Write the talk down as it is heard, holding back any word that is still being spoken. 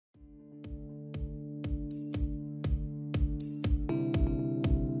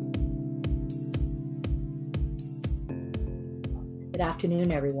Good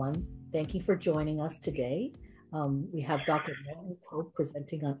afternoon, everyone. Thank you for joining us today. We have Dr. Martin Kolb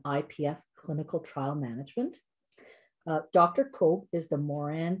presenting on IPF clinical trial management. Dr. Kolb is the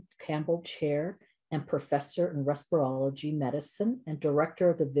Moran Campbell Chair and Professor in Respirology Medicine and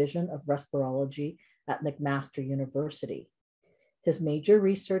Director of the Division of Respirology at McMaster University. His major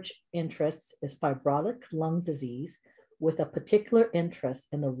research interests is fibrotic lung disease, with a particular interest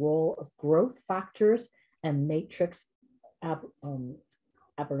in the role of growth factors and matrix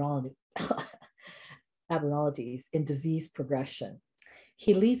abnormalities in disease progression.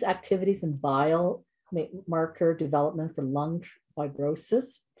 He leads activities in biomarker development for lung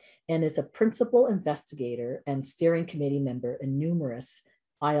fibrosis and is a principal investigator and steering committee member in numerous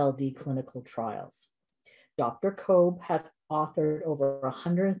ILD clinical trials. Dr. Kolb has authored over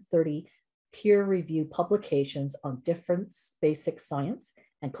 130 peer-reviewed publications on different basic science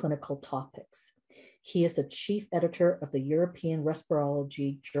and clinical topics. He is the chief editor of the European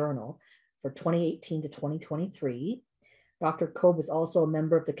Respirology Journal for 2018 to 2023. Dr. Kolb is also a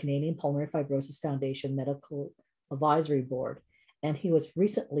member of the Canadian Pulmonary Fibrosis Foundation Medical Advisory Board, and he was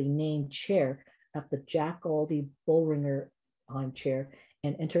recently named chair of the Jack Aldi Boehringer Chair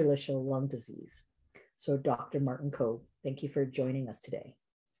in interstitial lung disease. So Dr. Martin Kolb, thank you for joining us today.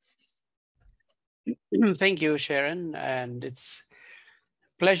 Thank you, Sharon, and it's a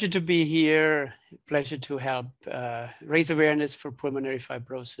pleasure to be here, pleasure to help raise awareness for pulmonary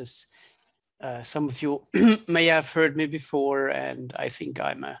fibrosis. Some of you may have heard me before, and I think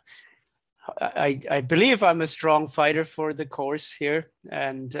I believe I'm a strong fighter for the cause here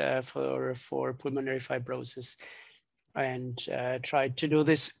and for pulmonary fibrosis, and try to do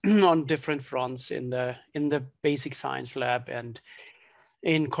this on different fronts in the basic science lab and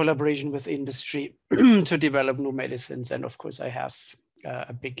in collaboration with industry to develop new medicines. And of course, I have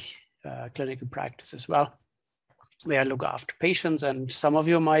a big clinical practice as well, where I look after patients, and some of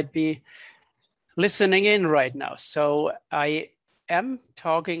you might be listening in right now. So I am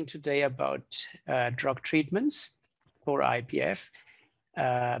talking today about drug treatments for IPF,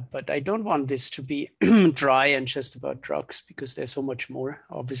 but I don't want this to be dry and just about drugs, because there's so much more,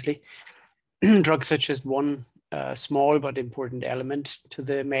 obviously. Drugs are just one small but important element to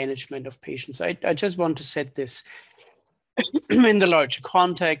the management of patients. I just want to set this in the larger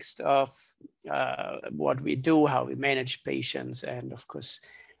context of what we do, how we manage patients, and of course,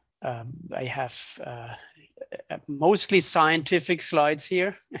 I have mostly scientific slides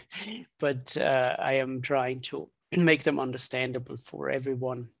here, but I am trying to make them understandable for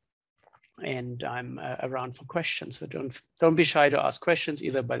everyone. And I'm around for questions, so don't be shy to ask questions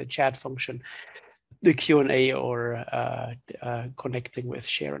either by the chat function, the Q&A, or connecting with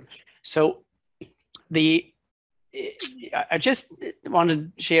Sharon. So I just want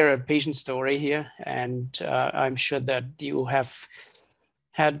to share a patient story here, and I'm sure that you have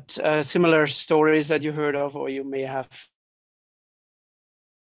had similar stories that you heard of, or you may have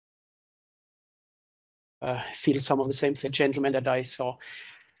feel some of the same thing. Gentleman that I saw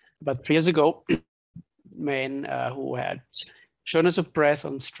about 3 years ago, man who had shortness of breath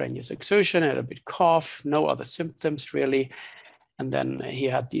on strenuous exertion, had a bit cough, no other symptoms really. And then he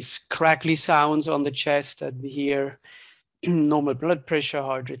had these crackly sounds on the chest that we hear, normal blood pressure,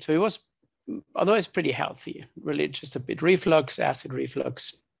 heart rate. So he was otherwise pretty healthy, really just a bit reflux, acid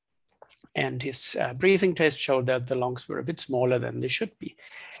reflux. And his breathing test showed that the lungs were a bit smaller than they should be.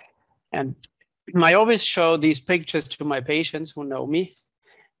 And I always show these pictures to my patients who know me.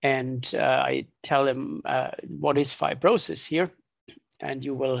 And I tell them what is fibrosis here. And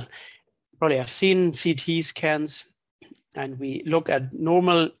you will probably have seen CT scans. And we look at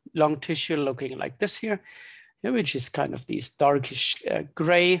normal lung tissue looking like this here, which is kind of these darkish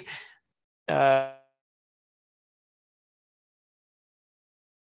gray. And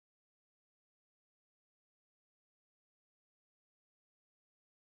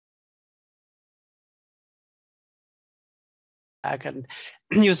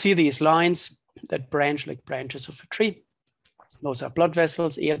you see these lines that branch like branches of a tree. Those are blood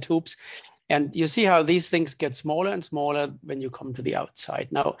vessels, air tubes. And you see how these things get smaller and smaller when you come to the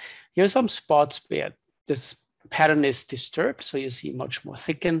outside. Now, here are some spots where this pattern is disturbed. So you see much more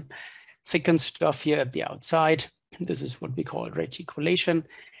thickened stuff here at the outside. This is what we call reticulation.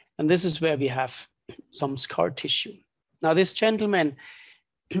 And this is where we have some scar tissue. Now, this gentleman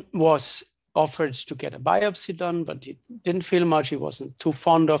was offered to get a biopsy done, but he didn't feel much. He wasn't too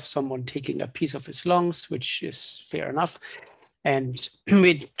fond of someone taking a piece of his lungs, which is fair enough. And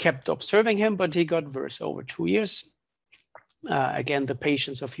we kept observing him, but he got worse over 2 years. Again, the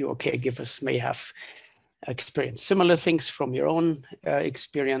patients of your caregivers may have experienced similar things from your own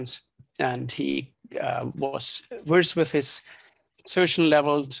experience. And he was worse with his exertion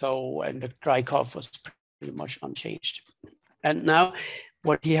level. So, and the dry cough was pretty much unchanged. And now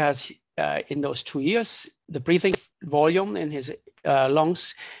what he has in those 2 years, the breathing volume in his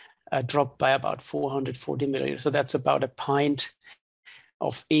lungs dropped by about 440 milliliters. So that's about a pint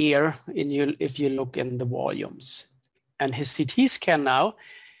of air if you look in the volumes. And his CT scan now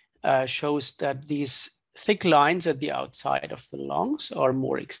shows that these thick lines at the outside of the lungs are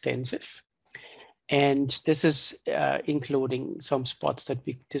more extensive. And this is including some spots that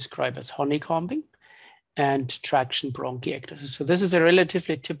we describe as honeycombing and traction bronchiectasis. So this is a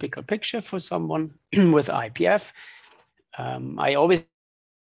relatively typical picture for someone with IPF. I always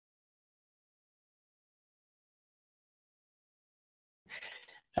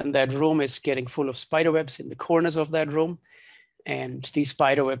and that room is getting full of spider webs in the corners of that room, and these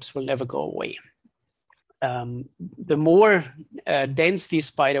spider webs will never go away. The more dense these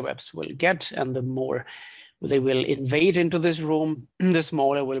spider webs will get, and the more they will invade into this room, the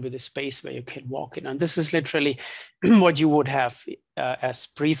smaller will be the space where you can walk in. And this is literally what you would have as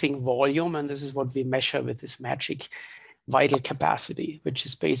breathing volume. And this is what we measure with this magic vital capacity, which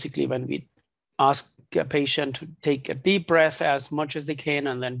is basically when we ask a patient to take a deep breath as much as they can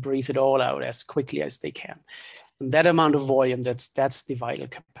and then breathe it all out as quickly as they can. And that amount of volume, that's the vital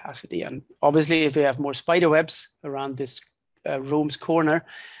capacity. And obviously, if you have more spider webs around this room's corner,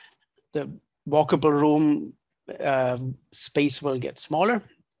 the walkable room space will get smaller.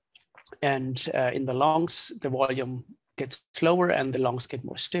 And in the lungs, the volume gets slower and the lungs get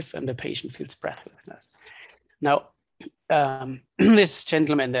more stiff and the patient feels breathlessness. Now, this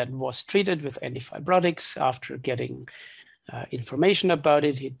gentleman that was treated with antifibrotics after getting information about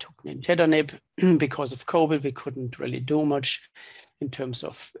it, he took nintedanib. Because of COVID, we couldn't really do much in terms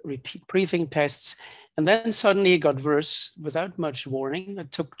of repeat breathing tests. And then suddenly it got worse without much warning.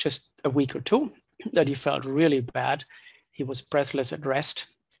 It took just a week or two that he felt really bad. He was breathless at rest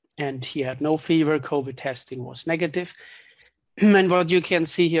and he had no fever. COVID testing was negative. And what you can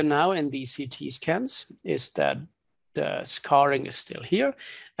see here now in these CT scans is that the scarring is still here.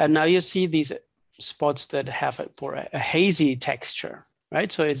 And now you see these spots that have a hazy texture,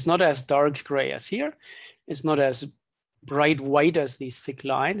 right? So it's not as dark gray as here. It's not as bright white as these thick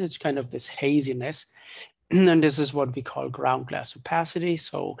lines. It's kind of this haziness. And this is what we call ground glass opacity.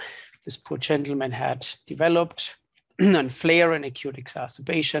 So this poor gentleman had developed a flare and acute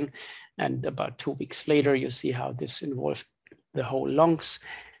exacerbation. And about 2 weeks later, you see how this involved the whole lungs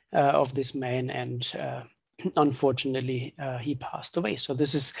of this man. And unfortunately, he passed away. So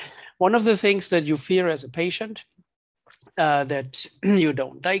this is one of the things that you fear as a patient that you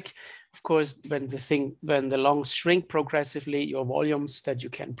don't like. Of course, when the lungs shrink progressively, your volumes that you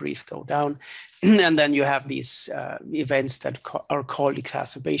can breathe go down. And then you have these events that are called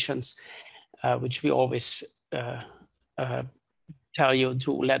exacerbations, which we always tell you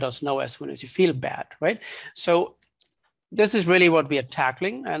to let us know as soon as you feel bad, right? So this is really what we are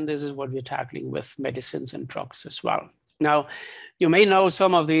tackling, and this is what we're tackling with medicines and drugs as well. Now, you may know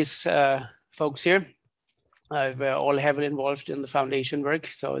some of these folks here. We're all heavily involved in the foundation work.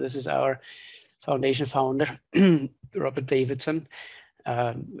 So this is our foundation founder, Robert Davidson.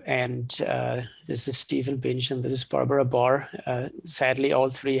 And this is Stephen Binch, and this is Barbara Barr. Sadly, all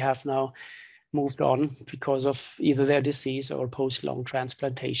three have now moved on because of either their disease or post-lung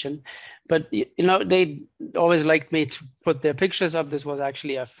transplantation. But you know, they always liked me to put their pictures up. This was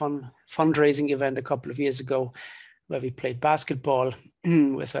actually a fun fundraising event a couple of years ago where we played basketball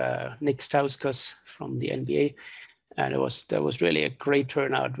with Nick Stauskas from the NBA. And there was really a great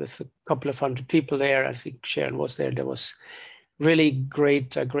turnout with a couple of hundred people there. I think Sharon was there. There was really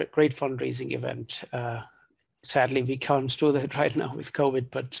great fundraising event. Sadly, we can't do that right now with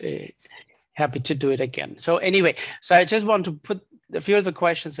COVID, but happy to do it again. So anyway, so I just want to put a few of the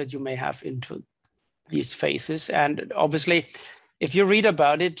questions that you may have into these phases. And obviously, if you read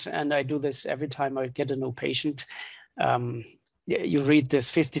about it, and I do this every time I get a new patient, you read this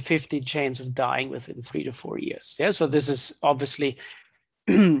 50-50 chance of dying within 3 to 4 years. Yeah, so this is obviously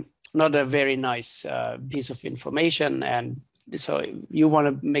not a very nice piece of information. And so you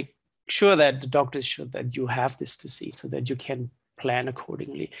want to make sure that the doctors show that you have this disease so that you can plan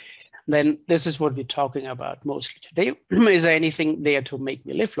accordingly. Then this is what we're talking about mostly today. Is there anything there to make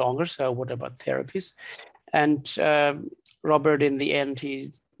me live longer? So what about therapies? And Robert, in the end, he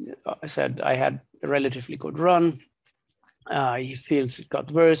said, I had a relatively good run. He feels it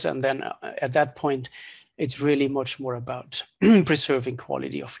got worse. And then at that point, it's really much more about preserving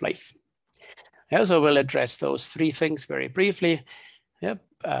quality of life. Yeah, so we'll address those three things very briefly. Yep.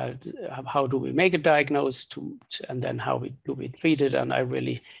 How do we make a diagnosis and then how do we treat it? And I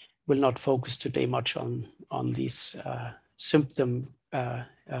really will not focus today much on these symptom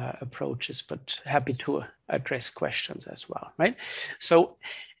approaches, but happy to address questions as well, right? So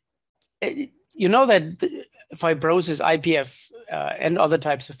you know that fibrosis, IPF, and other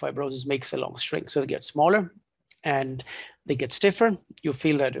types of fibrosis makes a long string. So they get smaller and they get stiffer. You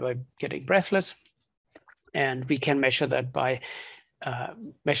feel that by getting breathless. And we can measure that by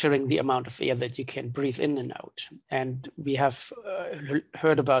measuring the amount of air that you can breathe in and out. And we have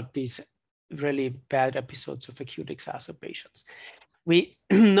heard about these really bad episodes of acute exacerbations. We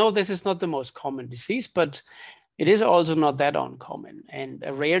know this is not the most common disease, but it is also not that uncommon. And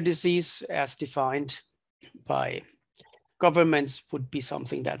a rare disease, as defined by governments, would be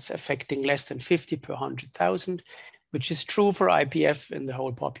something that's affecting less than 50 per 100,000, which is true for IPF in the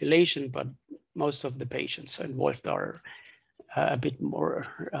whole population, but most of the patients involved are a bit more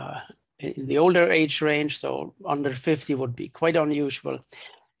in the older age range. So under 50 would be quite unusual.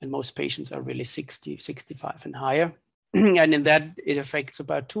 And most patients are really 60, 65 and higher. And in that, it affects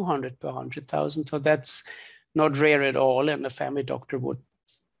about 200 per 100,000. So that's not rare at all. And a family doctor would,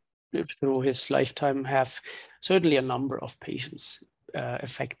 through his lifetime, have certainly a number of patients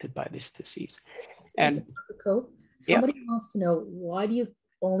affected by this disease. And Dr. Kolb, somebody wants to know, why do you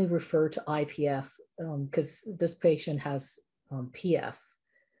only refer to IPF? Because this patient has PF.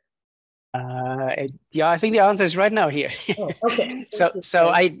 Yeah, I think the answer is right now here. Oh, okay. so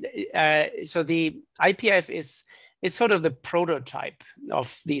the IPF is sort of the prototype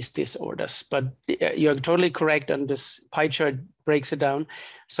of these disorders, but you're totally correct, and this pie chart breaks it down.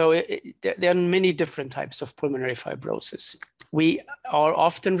 So there are many different types of pulmonary fibrosis. We are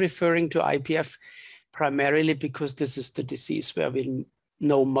often referring to IPF primarily because this is the disease where we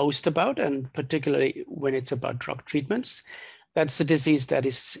know most about, and particularly when it's about drug treatments. That's the disease that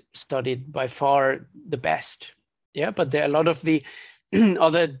is studied by far the best. Yeah, but there are a lot of the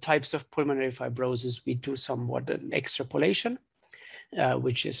other types of pulmonary fibrosis. We do somewhat an extrapolation,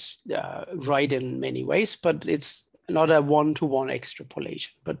 which is right in many ways, but it's not a one-to-one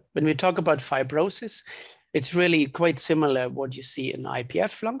extrapolation. But when we talk about fibrosis, it's really quite similar what you see in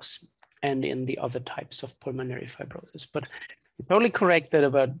IPF lungs and in the other types of pulmonary fibrosis. But totally correct that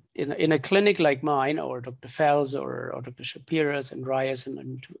about in a clinic like mine, or Dr. Fell's or Dr. Shapiro's and Raya's, and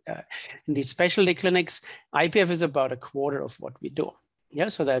in these specialty clinics, IPF is about a quarter of what we do. Yeah,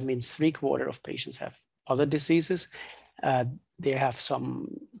 so that means 3/4 of patients have other diseases. They have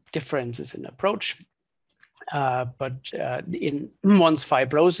some differences in approach, but once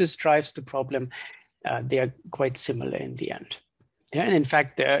fibrosis drives the problem, they are quite similar in the end. Yeah, and in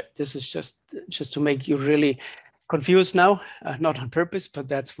fact, this is just to make you really confused now, not on purpose, but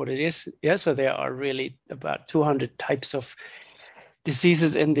that's what it is. Yeah, so there are really about 200 types of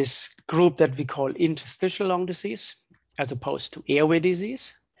diseases in this group that we call interstitial lung disease, as opposed to airway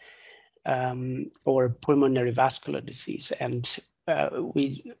disease or pulmonary vascular disease. And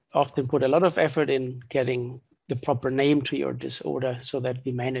we often put a lot of effort in getting the proper name to your disorder so that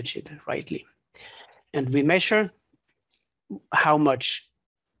we manage it rightly. And we measure how much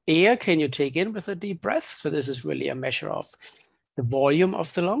air can you take in with a deep breath. So this is really a measure of the volume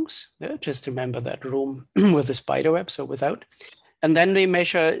of the lungs. Yeah, just remember that room with the spider web, so without. And then we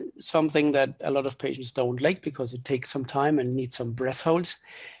measure something that a lot of patients don't like because it takes some time and needs some breath holds.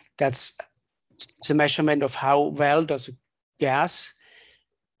 That's a measurement of how well does a gas,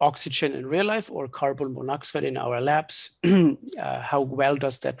 oxygen in real life or carbon monoxide in our labs, how well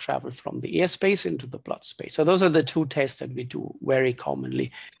does that travel from the airspace into the blood space? So those are the two tests that we do very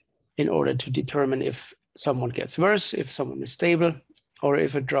commonly in order to determine if someone gets worse, if someone is stable, or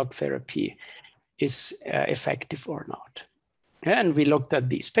if a drug therapy is effective or not. And we looked at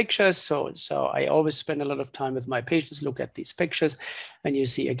these pictures. So I always spend a lot of time with my patients, look at these pictures, and you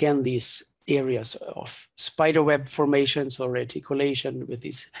see again these areas of spiderweb formations or reticulation with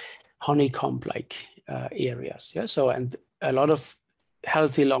these honeycomb-like areas. Yeah. So, and a lot of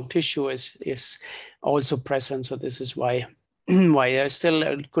healthy lung tissue is also present. So this is why there's still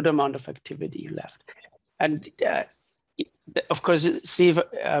a good amount of activity left. And of course, Steve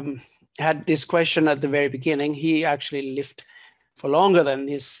had this question at the very beginning. He actually lived for longer than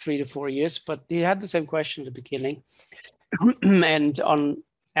his 3 to 4 years, but he had the same question at the beginning. And on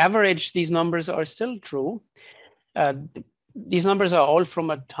average, these numbers are still true. These numbers are all from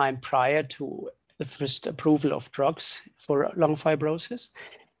a time prior to the first approval of drugs for lung fibrosis.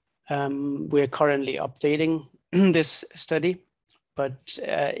 We're currently updating this study, but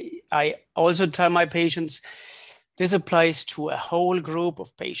I also tell my patients this applies to a whole group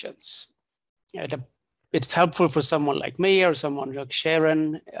of patients. It's helpful for someone like me or someone like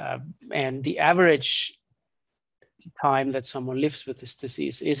Sharon, and the average time that someone lives with this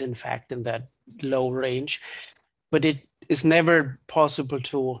disease is in fact in that low range. but it is never possible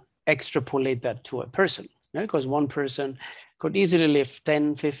to extrapolate that to a person, because one person could easily live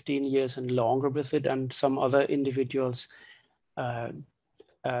 10, 15 years and longer with it, and some other individuals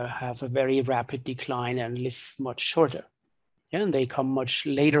have a very rapid decline and live much shorter. Yeah, and they come much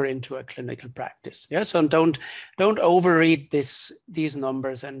later into a clinical practice. Yeah, so don't overread these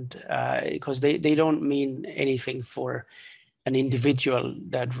numbers, and because they don't mean anything for an individual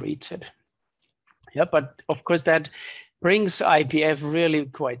that reads it. Yeah, but of course that brings IPF really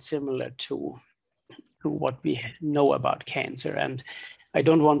quite similar to what we know about cancer. And I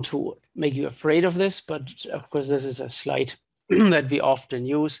don't want to make you afraid of this, but of course this is a slide that we often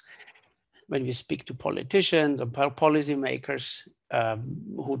use when we speak to politicians or policymakers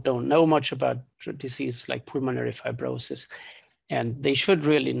who don't know much about disease like pulmonary fibrosis. And they should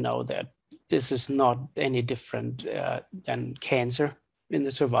really know that this is not any different than cancer in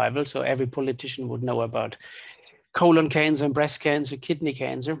the survival. So every politician would know about colon cancer and breast cancer, kidney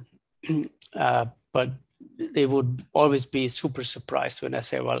cancer, but they would always be super surprised when I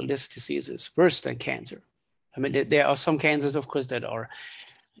say, well, this disease is worse than cancer. I mean, there are some cancers, of course, that are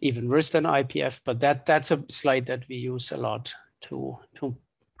even worse than IPF, but that's a slide that we use a lot to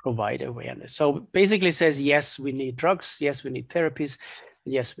provide awareness. So basically it says, yes, we need drugs. Yes, we need therapies.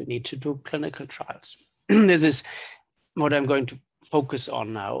 Yes, we need to do clinical trials. This is what I'm going to focus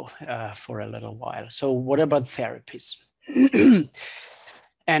on now for a little while. So what about therapies?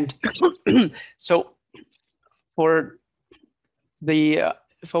 And so for the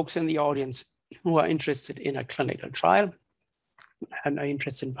folks in the audience who are interested in a clinical trial and are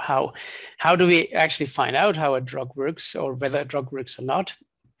interested in how do we actually find out how a drug works or whether a drug works or not,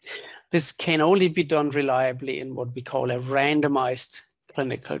 this can only be done reliably in what we call a randomized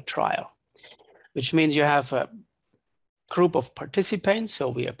clinical trial, which means you have a group of participants. So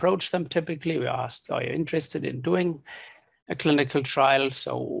we approach them typically. We ask, are you interested in doing a clinical trial?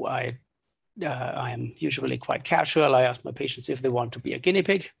 So I am usually quite casual. I ask my patients if they want to be a guinea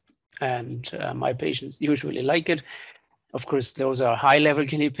pig, and my patients usually like it. Of course, those are high-level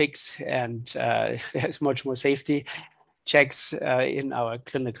guinea pigs, and there's much more safety checks in our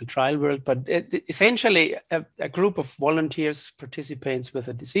clinical trial world. But essentially, a group of volunteers, participants with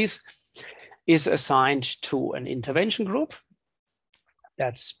a disease, is assigned to an intervention group.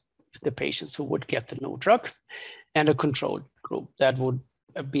 That's the patients who would get the no drug, and a control group. That would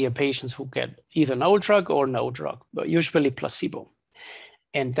be a patients who get either no drug or no drug, but usually placebo.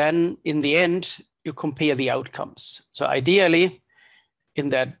 And then in the end, you compare the outcomes. So ideally, in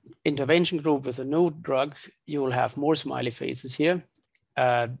that intervention group with a no drug, you will have more smiley faces here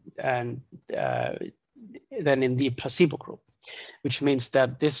than in the placebo group, which means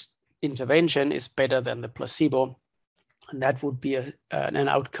that this intervention is better than the placebo. And that would be an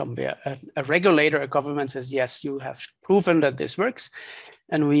outcome where a regulator, a government says, yes, you have proven that this works,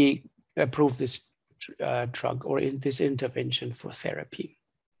 and we approve this drug or in this intervention for therapy.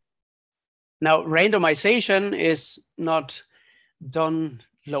 Now, randomization is not done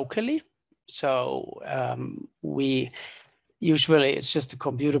locally. So we usually, it's just a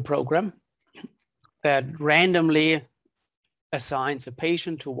computer program that randomly assigns a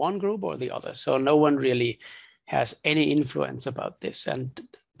patient to one group or the other. So no one really has any influence about this. And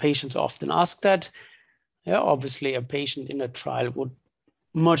patients often ask that. Yeah, obviously, a patient in a trial would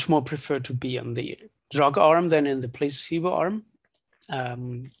much more prefer to be on the drug arm than in the placebo arm.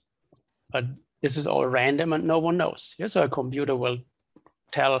 But this is all random and no one knows. Yeah, so a computer will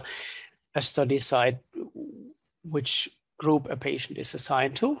tell a study site which group a patient is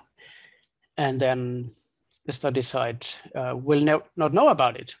assigned to. And then the study site will not know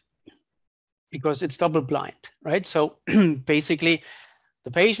about it because it's double blind, right? So basically,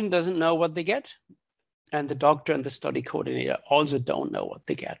 the patient doesn't know what they get, and the doctor and the study coordinator also don't know what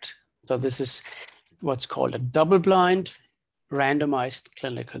they get. So this is what's called a double-blind, randomized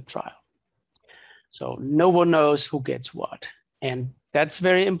clinical trial. So no one knows who gets what. And that's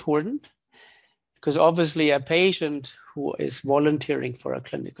very important because obviously a patient who is volunteering for a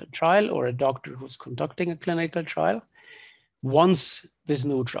clinical trial or a doctor who's conducting a clinical trial wants this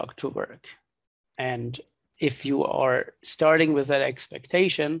new drug to work. And if you are starting with that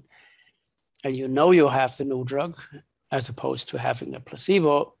expectation and you know you have the new drug as opposed to having a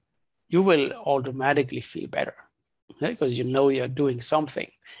placebo, you will automatically feel better, right? Because you know you're doing something.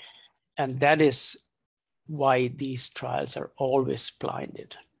 And that is why these trials are always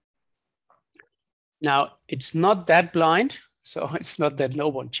blinded. Now, it's not that blind, so it's not that no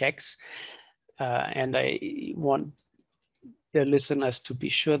one checks. And I want the listeners to be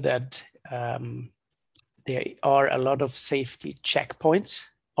sure that there are a lot of safety checkpoints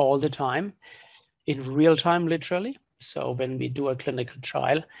all the time. in real time, literally. So when we do a clinical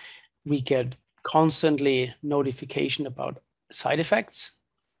trial, we get constantly notification about side effects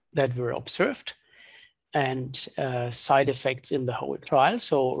that were observed and side effects in the whole trial,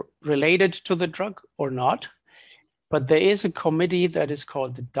 so related to the drug or not. But there is a committee that is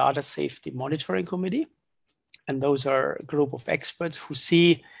called the Data Safety Monitoring Committee. And those are a group of experts who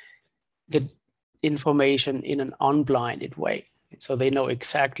see the information in an unblinded way. So they know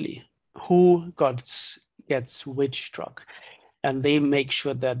exactly who gets which drug. And they make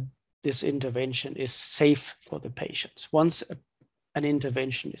sure that this intervention is safe for the patients. Once an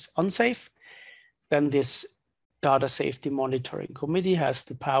intervention is unsafe, then this Data Safety Monitoring Committee has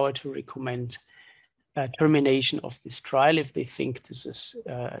the power to recommend termination of this trial if they think this is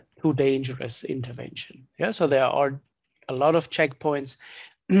too dangerous intervention. Yeah, so there are a lot of checkpoints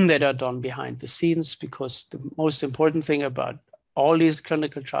that are done behind the scenes, because the most important thing about all these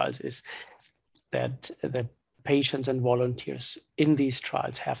clinical trials is that the patients and volunteers in these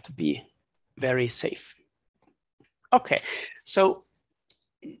trials have to be very safe. Okay, so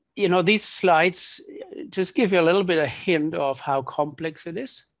these slides just give you a little bit of a hint of how complex it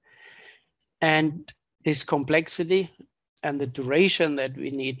is. And this complexity and the duration that we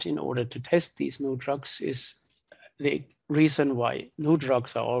need in order to test these new drugs is the reason why new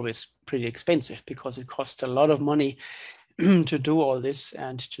drugs are always pretty expensive, because it costs a lot of money to do all this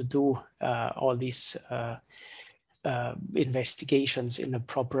and to do all these investigations in a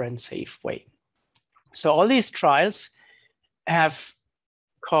proper and safe way. So all these trials have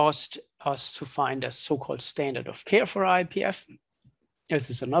caused us to find a so-called standard of care for IPF. This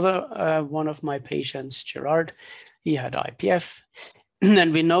is another one of my patients, Gerard. He had IPF.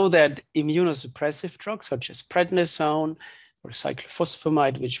 And we know that immunosuppressive drugs such as prednisone or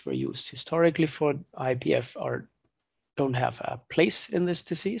cyclophosphamide, which were used historically for IPF, don't have a place in this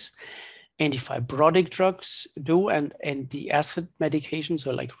disease. Antifibrotic drugs do, and anti-acid medications,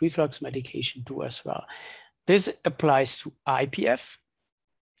 so like reflux medication, do as well. This applies to IPF.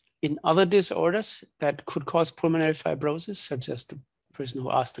 In other disorders that could cause pulmonary fibrosis, such as the person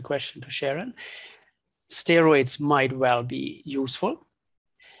who asked the question to Sharon, steroids might well be useful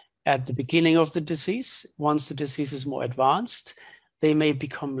at the beginning of the disease. Once the disease is more advanced, they may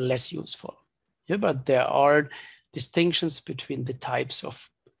become less useful. Yeah, but there are distinctions between the types of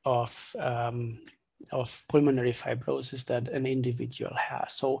pulmonary fibrosis that an individual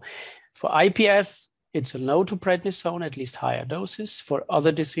has. So for IPF, it's a no to prednisone, at least higher doses. For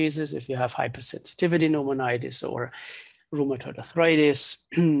other diseases, if you have hypersensitivity pneumonitis or rheumatoid arthritis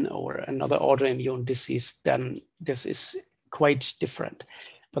or another autoimmune disease, then this is quite different.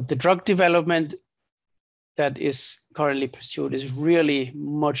 But the drug development that is currently pursued is really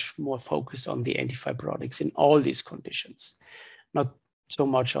much more focused on the antifibrotics in all these conditions, not so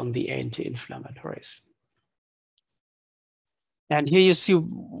much on the anti-inflammatories. And here you see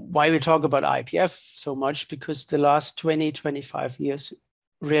why we talk about IPF so much, because the last 20, 25 years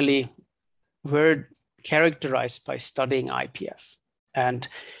really were characterized by studying IPF. And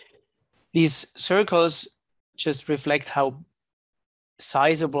these circles just reflect how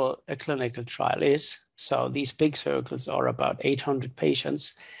sizable a clinical trial is. So these big circles are about 800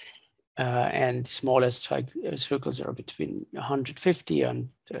 patients, and smallest circles are between 150 and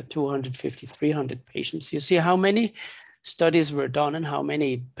 250, 300 patients. You see how many studies were done and how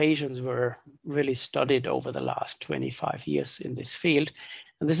many patients were really studied over the last 25 years in this field.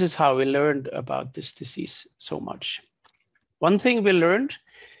 And this is how we learned about this disease so much. One thing we learned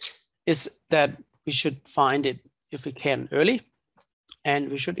is that we should find it, if we can, early, and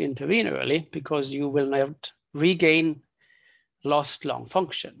we should intervene early, because you will not regain lost lung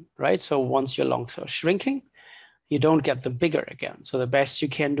function, right? So once your lungs are shrinking, you don't get them bigger again. So the best you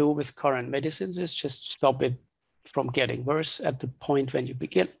can do with current medicines is just stop it from getting worse at the point when you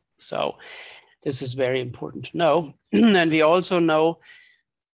begin. So this is very important to know. And we also know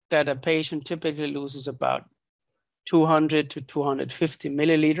that a patient typically loses about 200 to 250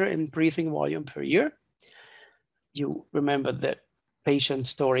 milliliter in breathing volume per year. You remember the patient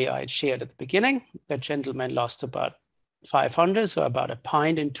story I shared at the beginning. That gentleman lost about 500, so about a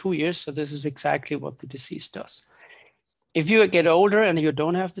pint in 2 years. So this is exactly what the disease does. If you get older and you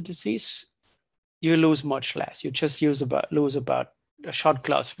don't have the disease, you lose much less. You just lose about a shot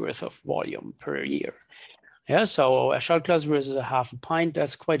glass worth of volume per year. Yeah, so a shot glass versus a half a pint,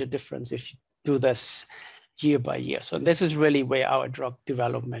 that's quite a difference if you do this year by year. So this is really where our drug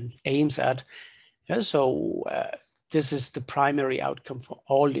development aims at. Yeah, so this is the primary outcome for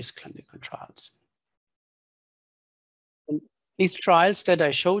all these clinical trials. And these trials that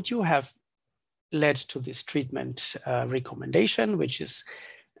I showed you have led to this treatment recommendation, which is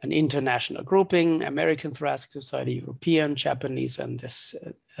an international grouping, American Thoracic Society, European, Japanese, and this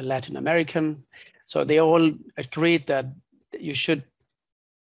Latin American. So they all agreed that you should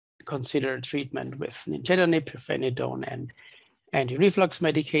consider treatment with nintedanib, pirfenidone, and anti-reflux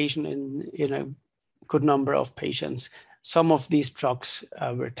medication in a good number of patients. Some of these drugs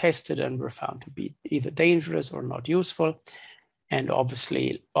were tested and were found to be either dangerous or not useful. And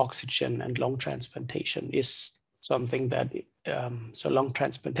obviously, oxygen and lung transplantation is something that, so lung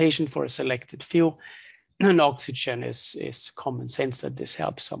transplantation for a selected few, and oxygen is common sense that this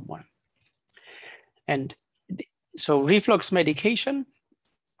helps someone. And so reflux medication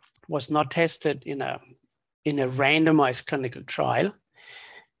was not tested in a randomized clinical trial,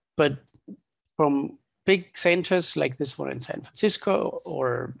 but from big centers like this one in San Francisco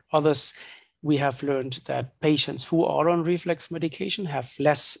or others, we have learned that patients who are on reflux medication have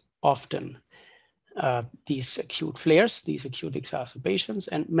less often these acute flares, these acute exacerbations,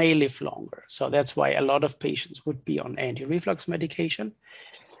 and may live longer. So that's why a lot of patients would be on anti-reflux medication.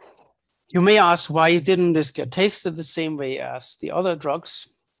 You may ask, why didn't this get tested the same way as the other drugs?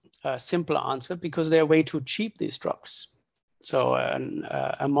 Simple answer, because they're way too cheap, these drugs. So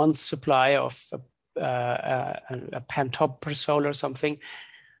a month supply of a pantoprazole or something,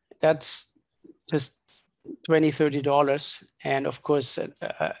 that's just $20, $30. And of course,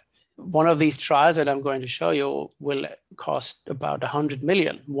 one of these trials that I'm going to show you will cost about 100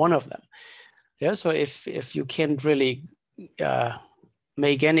 million, one of them. Yeah, so if you can't really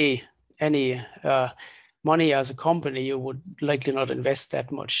make any money as a company, you would likely not invest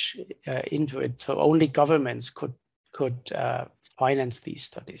that much into it. So only governments could finance these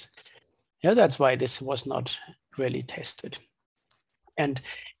studies. Yeah, that's why this was not really tested. And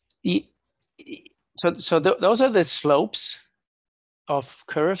those are the slopes of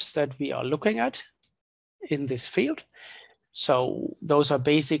curves that we are looking at in this field. So those are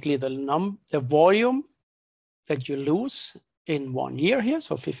basically the volume that you lose in 1 year here,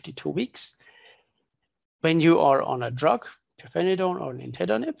 so 52 weeks. When you are on a drug, pirfenidone or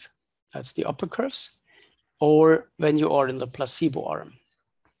nintedanib, that's the upper curves, or when you are in the placebo arm.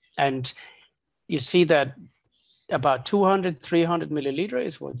 And you see that about 200, 300 milliliter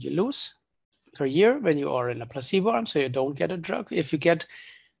is what you lose per year when you are in a placebo arm, so you don't get a drug. If you get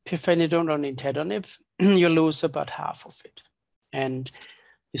pirfenidone or nintedanib, you lose about half of it. And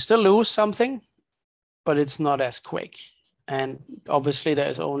you still lose something, but it's not as quick. And obviously, there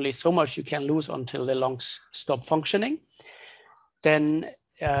is only so much you can lose until the lungs stop functioning. Then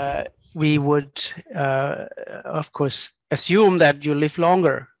we would, of course, assume that you live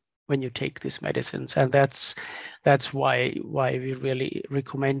longer when you take these medicines. And that's why we really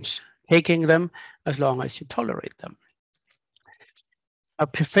recommend taking them as long as you tolerate them.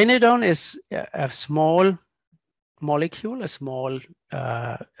 Pirfenidone is a small molecule, a small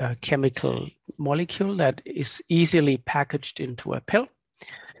chemical molecule that is easily packaged into a pill.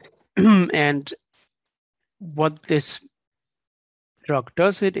 And what this drug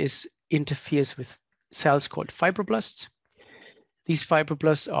does, it is interferes with cells called fibroblasts. These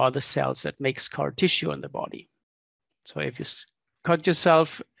fibroblasts are the cells that make scar tissue in the body. So if you cut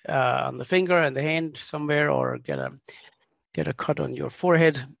yourself on the finger and the hand somewhere, or get a cut on your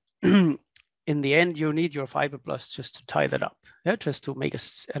forehead, in the end, you need your fibroblasts just to tie that up, yeah, just to make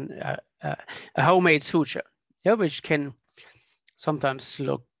a homemade suture, yeah, which can sometimes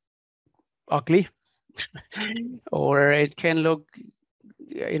look ugly, or it can look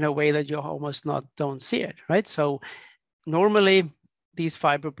in a way that you almost don't see it, right? So normally, these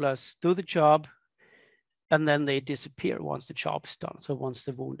fibroblasts do the job, and then they disappear once the job is done. So once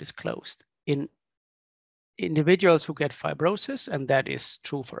the wound is closed. In individuals who get fibrosis, and that is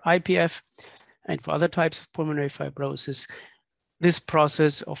true for IPF and for other types of pulmonary fibrosis, this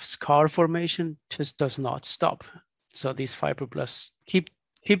process of scar formation just does not stop. So these fibroblasts keep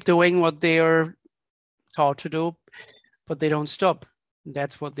doing what they are taught to do, but they don't stop.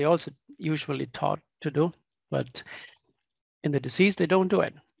 That's what they also usually taught to do, but in the disease, they don't do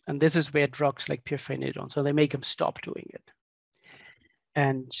it. And this is where drugs like pirfenidone, so they make them stop doing it.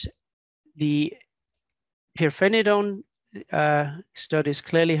 And the pirfenidone studies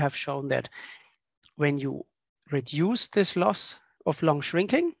clearly have shown that when you reduce this loss of lung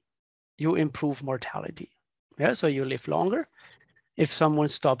shrinking, you improve mortality. Yeah, so you live longer if someone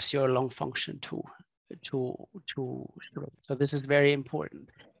stops your lung function to shrink. So this is very important,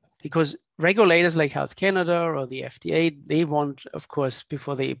 because regulators like Health Canada or the FDA, they want, of course,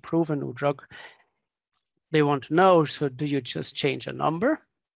 before they approve a new drug, they want to know, so do you just change a number,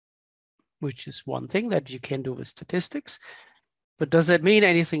 which is one thing that you can do with statistics, but does that mean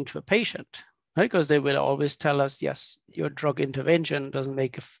anything to a patient? right? Because they will always tell us, yes, your drug intervention doesn't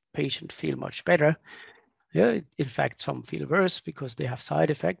make a patient feel much better. Yeah, in fact, some feel worse because they have side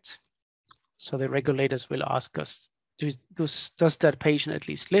effects. So the regulators will ask us, does that patient at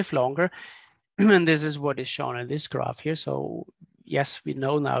least live longer? And this is what is shown in this graph here. So yes, we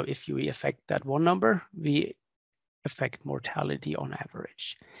know now if we affect that one number, we affect mortality on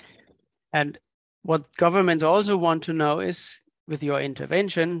average. And what governments also want to know is, with your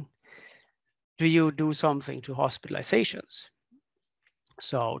intervention, do you do something to hospitalizations?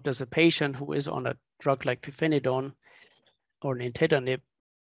 So does a patient who is on a drug like pirfenidone or nintedanib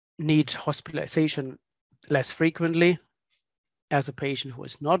need hospitalization less frequently as a patient who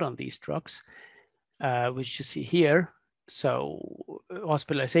is not on these drugs, which you see here? So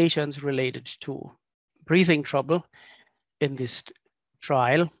hospitalizations related to breathing trouble in this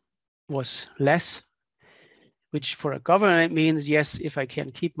trial was less, which for a government means, yes, if I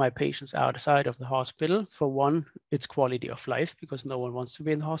can keep my patients outside of the hospital, for one, it's quality of life because no one wants to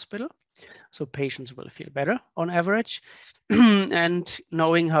be in the hospital. So patients will feel better on average. And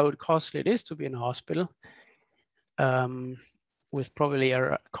knowing how costly it is to be in a hospital, with probably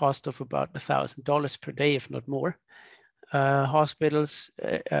a cost of about $1,000 per day, if not more, hospitals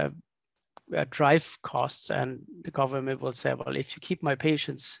drive costs, and the government will say, well, if you keep my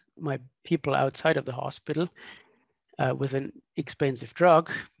people outside of the hospital with an expensive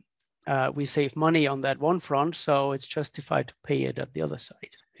drug, we save money on that one front, so it's justified to pay it at the other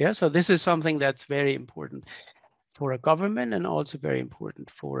side. Yeah, so this is something that's very important for a government and also very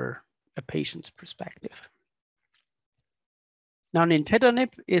important for a patient's perspective. Now,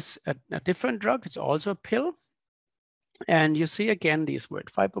 nintedanib is a different drug. It's also a pill. And you see again these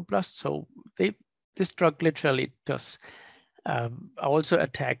word fibroblasts. So this drug literally does also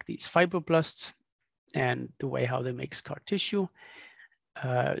attack these fibroblasts and the way how they make scar tissue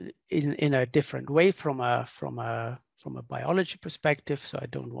in a different way from a biology perspective. So I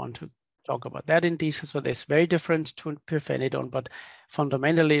don't want to talk about that in detail. So there's very different to pirfenidone, but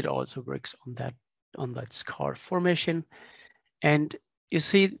fundamentally it also works on that scar formation. And you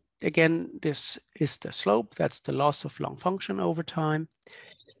see, again, this is the slope. That's the loss of lung function over time.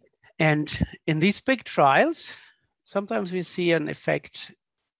 And in these big trials, sometimes we see an effect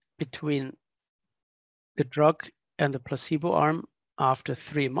between the drug and the placebo arm after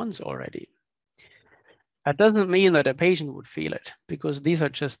 3 months already. That doesn't mean that a patient would feel it, because these are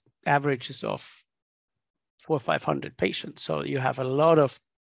just averages of 400 or 500 patients. So you have a lot of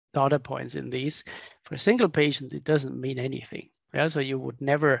data points in these. For a single patient, it doesn't mean anything. Yeah, so you would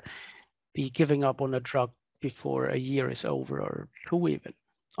never be giving up on a drug before a year is over, or 2 even,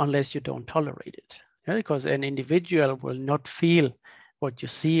 unless you don't tolerate it. Yeah, because an individual will not feel what you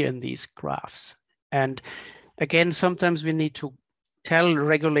see in these graphs. And again, sometimes we need to tell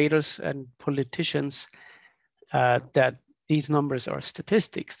regulators and politicians that these numbers are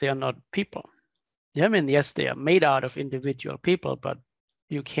statistics. They are not people. Yeah, I mean, yes, they are made out of individual people, but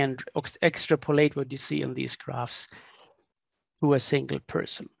you can't extrapolate what you see in these graphs to a single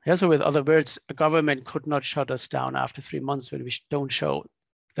person. Yeah, so with other words, a government could not shut us down after 3 months when we don't show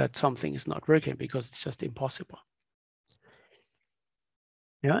that something is not working, because it's just impossible.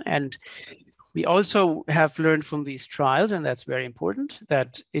 Yeah, and we also have learned from these trials, and that's very important,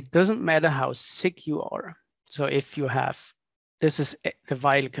 that it doesn't matter how sick you are. So if you have, this is the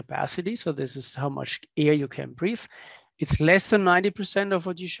vital capacity, so this is how much air you can breathe. It's less than 90% of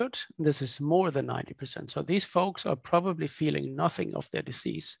what you should. This is more than 90%. So these folks are probably feeling nothing of their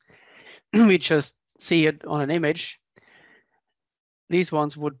disease. We just see it on an image. These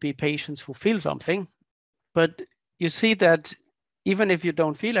ones would be patients who feel something, but you see that even if you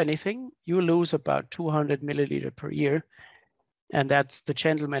don't feel anything, you lose about 200 milliliter per year. And that's the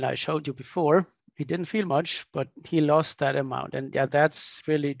gentleman I showed you before. He didn't feel much, but he lost that amount. And yeah, that's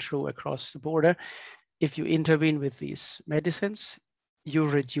really true across the border. If you intervene with these medicines, you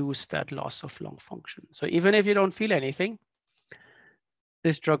reduce that loss of lung function. So even if you don't feel anything,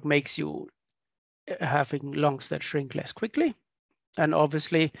 this drug makes you having lungs that shrink less quickly. And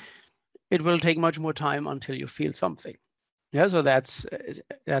obviously, it will take much more time until you feel something. Yeah, so that's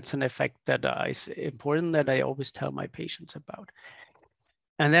an effect that is important, that I always tell my patients about.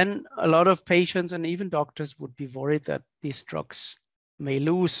 And then a lot of patients and even doctors would be worried that these drugs may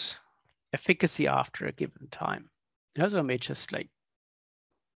lose efficacy after a given time. Yeah, so it may just like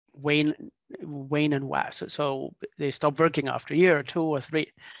wane and wax. So they stop working after a year or 2 or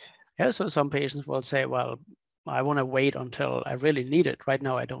 3. Yeah, so some patients will say, well, I want to wait until I really need it. Right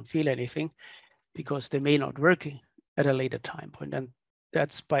now, I don't feel anything, because they may not work at a later time point. And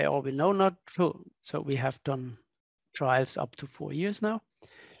that's, by all we know, not true. So we have done trials up to 4 years now.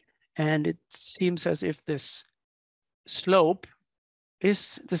 And it seems as if this slope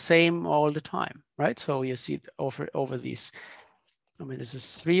is the same all the time, right? So you see over these, I mean, this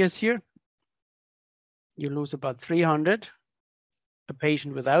is 3 years here. You lose about 300. A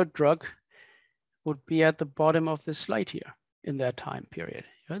patient without drug would be at the bottom of the slide here in that time period.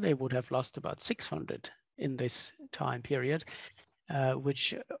 They would have lost about 600 in this time period,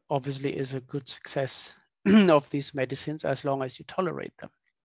 which obviously is a good success of these medicines as long as you tolerate them.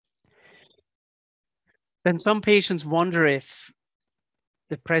 Then some patients wonder if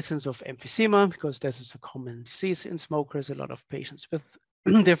the presence of emphysema, because this is a common disease in smokers, a lot of patients with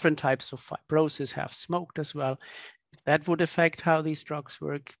different types of fibrosis have smoked as well. That would affect how these drugs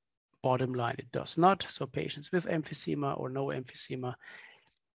work. Bottom line, it does not. So patients with emphysema or no emphysema,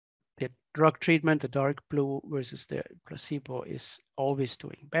 the drug treatment, the dark blue versus the placebo, is always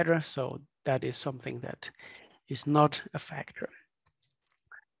doing better. So that is something that is not a factor.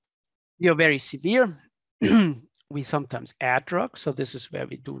 You're very severe. We sometimes add drugs. So this is where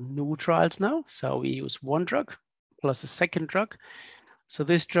we do new trials now. So we use one drug plus a second drug. So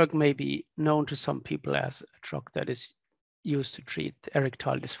this drug may be known to some people as a drug that is used to treat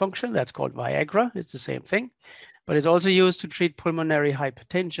erectile dysfunction. That's called Viagra. It's the same thing. But it's also used to treat pulmonary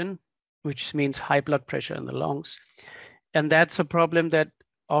hypertension, which means high blood pressure in the lungs. And that's a problem that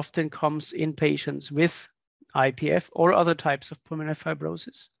often comes in patients with IPF or other types of pulmonary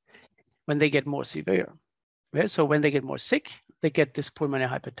fibrosis when they get more severe. So when they get more sick, they get this pulmonary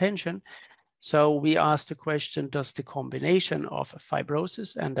hypertension. So we asked the question, does the combination of a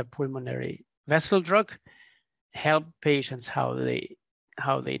fibrosis and a pulmonary vessel drug help patients how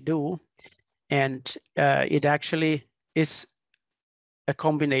they do? And it actually is a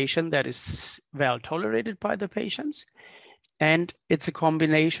combination that is well tolerated by the patients. And it's a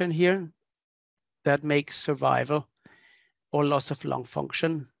combination here that makes survival or loss of lung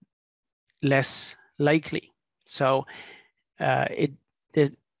function less likely. So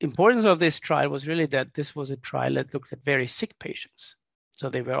the importance of this trial was really that this was a trial that looked at very sick patients. So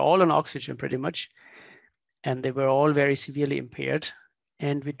they were all on oxygen pretty much, and they were all very severely impaired.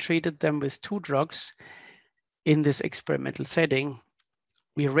 And we treated them with 2 drugs in this experimental setting.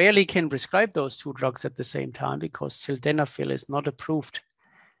 We rarely can prescribe those 2 drugs at the same time because sildenafil is not approved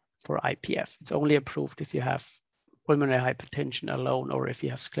for IPF. It's only approved if you have pulmonary hypertension alone or if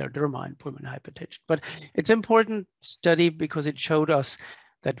you have scleroderma and pulmonary hypertension. But it's an important study because it showed us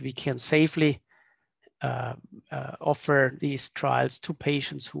that we can safely offer these trials to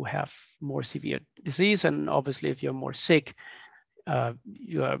patients who have more severe disease. And obviously, if you're more sick,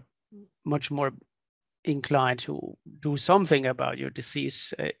 you are much more inclined to do something about your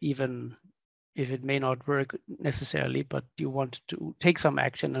disease, even if it may not work necessarily, but you want to take some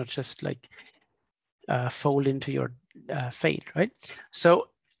action, not just like fold into your fate, right? So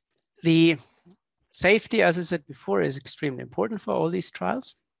the safety, as I said before, is extremely important for all these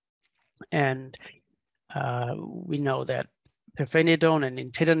trials. And we know that pirfenidone and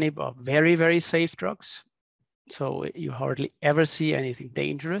nintedanib are very, very safe drugs. So you hardly ever see anything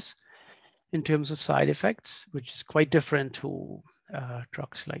dangerous in terms of side effects, which is quite different to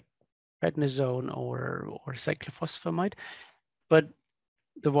drugs like prednisone or cyclophosphamide. But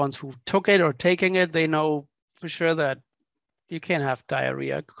the ones who took it or taking it, they know for sure that you can have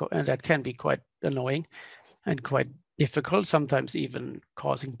diarrhea, and that can be quite annoying and quite difficult, sometimes even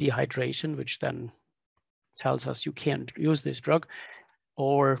causing dehydration, which then tells us you can't use this drug.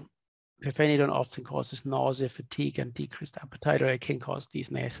 Or pirfenidone often causes nausea, fatigue, and decreased appetite, or it can cause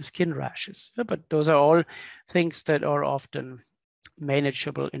these nasty skin rashes. But those are all things that are often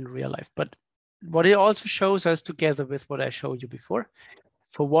manageable in real life. But what it also shows us, together with what I showed you before,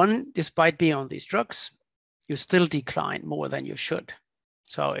 for one, despite being on these drugs, you still decline more than you should.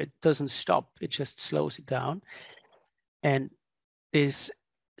 So it doesn't stop, it just slows it down. And this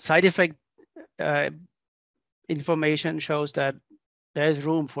side effect information shows that there is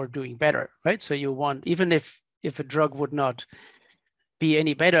room for doing better, right? So you want, even if a drug would not be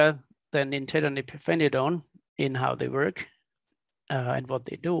any better than nintedanib, pirfenidone in how they work and what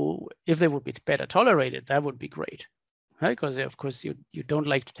they do, if they would be better tolerated, that would be great, right? Because of course you don't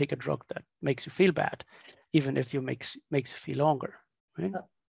like to take a drug that makes you feel bad, even if you makes you feel longer, right?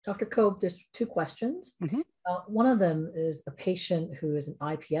 Dr. Kolb, there's 2 questions. Mm-hmm. One of them is a patient who is an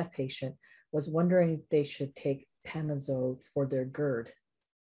IPF patient was wondering if they should take Panazole for their GERD.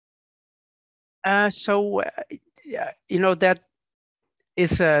 You know, that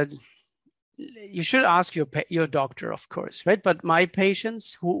is you should ask your doctor, of course, right? But my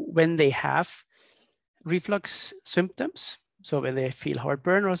patients who, when they have reflux symptoms, so when they feel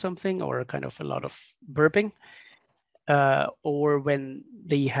heartburn or something, or kind of a lot of burping, or when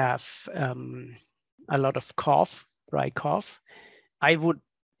they have a lot of cough, dry cough, I would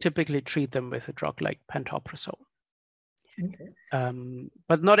typically treat them with a drug like pantoprazole. Okay.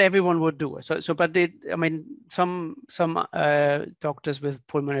 But not everyone would do it. But I mean, some doctors with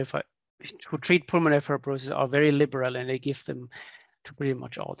who treat pulmonary fibrosis are very liberal, and they give them to pretty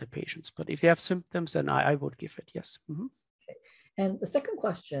much all the patients. But if you have symptoms, then I would give it, yes. Mm-hmm. Okay. And the second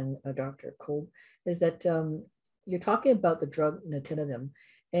question, Dr. Kolb, is that you're talking about the drug nintedanib,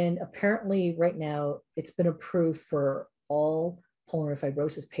 and apparently right now it's been approved for all pulmonary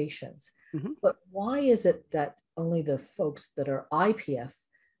fibrosis patients. Mm-hmm. But why is it that only the folks that are IPF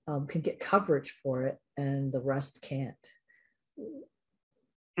can get coverage for it and the rest can't?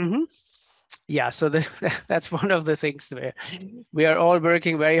 Mm-hmm. Yeah, so that's one of the things where we are all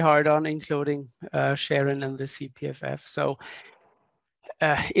working very hard on, including Sharon and the CPFF. So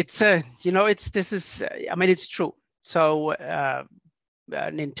it's it's true. So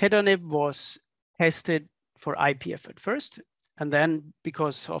nintedanib was tested for IPF at first, and then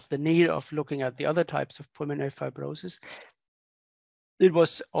because of the need of looking at the other types of pulmonary fibrosis, it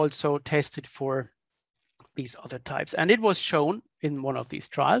was also tested for these other types. And it was shown in one of these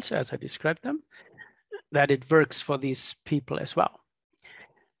trials, as I described them, that it works for these people as well.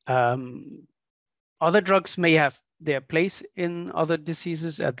 Other drugs may have their place in other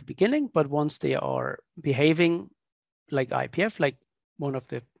diseases at the beginning, but once they are behaving like IPF, like one of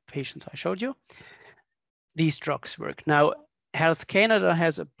the patients I showed you, these drugs work. Now, Health Canada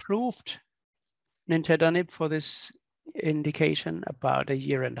has approved nintedanib for this indication about 1.5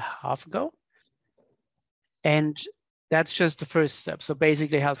 years ago. And that's just the first step. So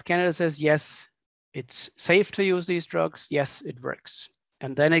basically Health Canada says, yes, it's safe to use these drugs. Yes, it works.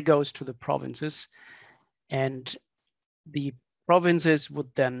 And then it goes to the provinces, and the provinces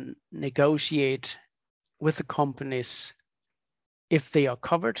would then negotiate with the companies if they are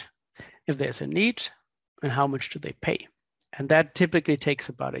covered, if there's a need, and how much do they pay. And that typically takes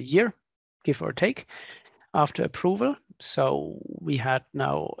about 1 year, give or take, after approval. So we had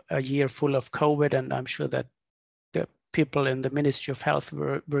now 1 year full of COVID, and I'm sure that the people in the Ministry of Health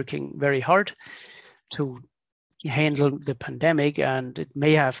were working very hard to handle the pandemic, and it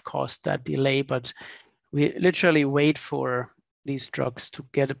may have caused that delay, but we literally wait for these drugs to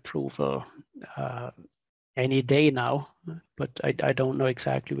get approval any day now, but I don't know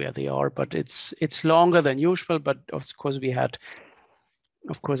exactly where they are, but it's longer than usual. But of course we had,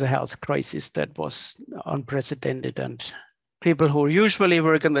 a health crisis that was unprecedented, and people who usually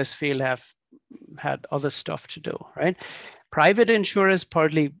work in this field have had other stuff to do, right? Private insurers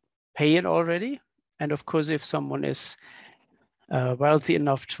partly pay it already. And of course, if someone is wealthy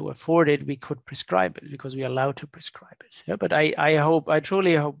enough to afford it, we could prescribe it because we are allowed to prescribe it. Yeah, but I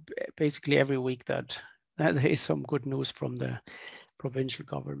truly hope basically every week that there is some good news from the provincial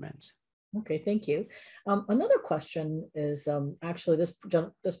governments. Okay, thank you. Another question is actually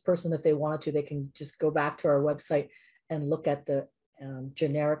this person, if they wanted to, they can just go back to our website and look at the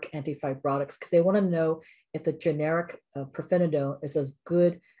generic antifibrotics, because they want to know if the generic pirfenidone is as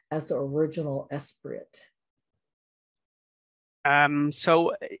good as the original Esprit.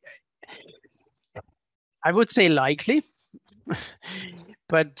 So I would say likely,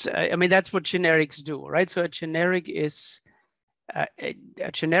 but I mean, that's what generics do, right? So a generic is,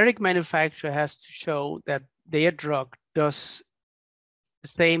 a generic manufacturer has to show that their drug does the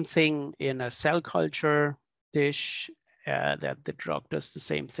same thing in a cell culture dish, that the drug does the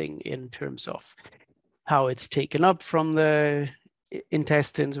same thing in terms of how it's taken up from the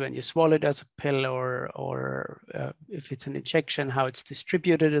intestines when you swallow it as a pill, or if it's an injection, how it's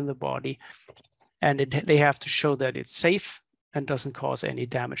distributed in the body. And they have to show that it's safe and doesn't cause any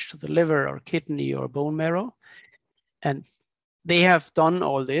damage to the liver or kidney or bone marrow. And they have done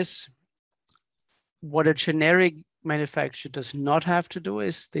all this. What a generic manufacturer does not have to do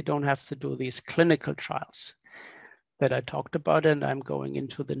is they don't have to do these clinical trials that I talked about, and I'm going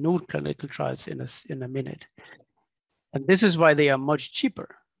into the new clinical trials in a minute. And this is why they are much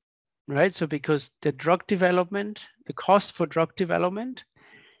cheaper, right? So because the drug development, the cost for drug development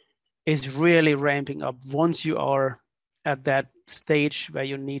is really ramping up once you are at that stage where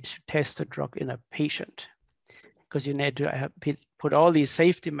you need to test the drug in a patient, because you need to put all these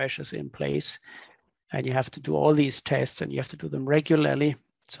safety measures in place, and you have to do all these tests, and you have to do them regularly.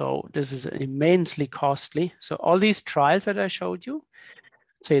 So this is immensely costly. So all these trials that I showed you,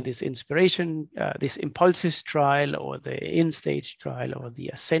 say this inspiration, this impulses trial, or the in-stage trial, or the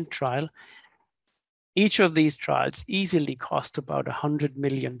ascent trial, each of these trials easily cost about $100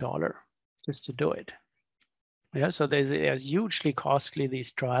 million just to do it. Yeah, so they're hugely costly,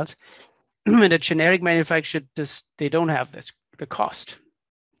 these trials. the generic manufacturer, they don't have the cost.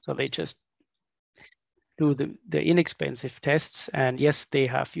 So they just do the inexpensive tests. And yes, they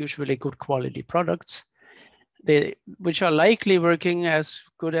have usually good quality products, which are likely working as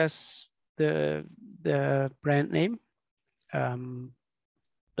good as the brand name,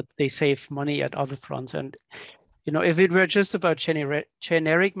 but they save money at other fronts. And if it were just about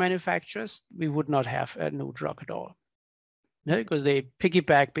generic manufacturers, we would not have a new drug at all, because they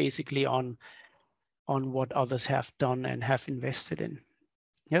piggyback basically on what others have done and have invested in.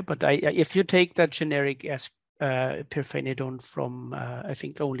 Yeah, but if you take that generic as pirfenidone from, I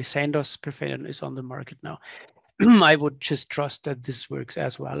think only Sandoz pirfenidone is on the market now, I would just trust that this works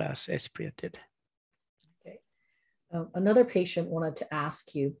as well as Esbriet did. Okay. Another patient wanted to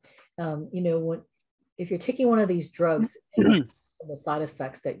ask you, if you're taking one of these drugs and the side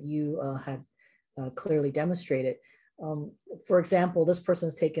effects that you had clearly demonstrated, for example, this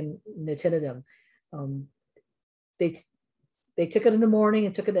person's taken nintedanib. They took it in the morning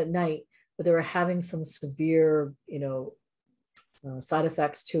and took it at night, but they were having some severe, side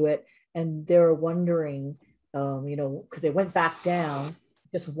effects to it. And they were wondering, because they went back down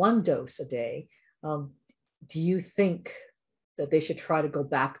just 1 dose a day. Do you think that they should try to go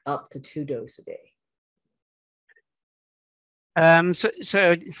back up to 2 doses a day?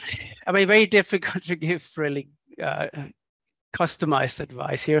 So I mean, very difficult to give really customized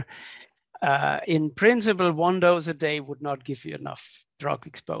advice here. In principle, 1 dose a day would not give you enough drug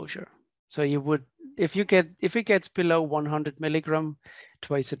exposure. So you would, if it gets below 100 milligram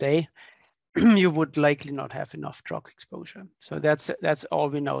twice a day, you would likely not have enough drug exposure. So that's all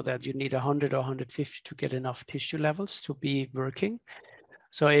we know, that you need 100 or 150 to get enough tissue levels to be working.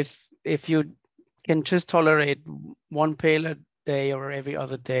 So if you can just tolerate 1 pill a day or every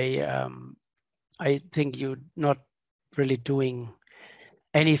other day, I think you're not really doing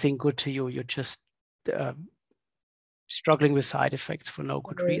anything good to you. You're just struggling with side effects for no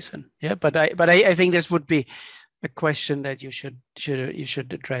good reason. Yeah, but I think this would be a question that you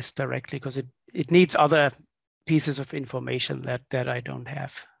should address directly, because it needs other pieces of information that I don't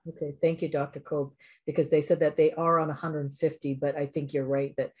have. Okay, thank you, Dr. Kolb, because they said that they are on 150, but I think you're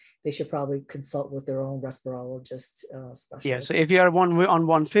right that they should probably consult with their own respirologist specialist. Yeah, so if you are on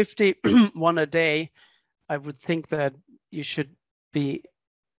 150, 1 a day, I would think that you should be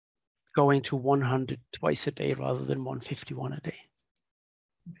going to 100 twice a day rather than 151 a day.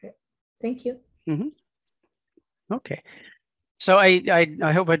 Okay, thank you. Mm-hmm. Okay, so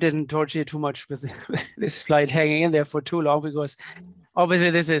I hope I didn't torture you too much with this slide hanging in there for too long, because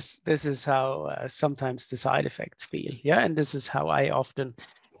obviously this is how sometimes the side effects feel. Yeah, and this is how I often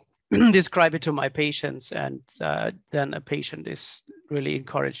describe it to my patients, and then a patient is really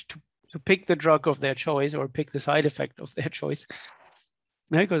encouraged to pick the drug of their choice or pick the side effect of their choice.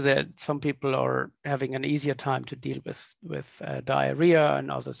 Because some people are having an easier time to deal with diarrhea, and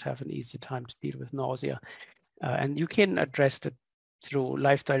others have an easier time to deal with nausea. And you can address that through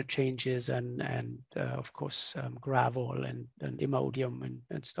lifestyle changes and of course Gravol and Imodium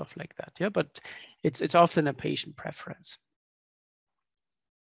and stuff like that. Yeah, but it's often a patient preference.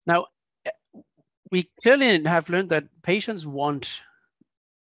 Now, we clearly have learned that patients want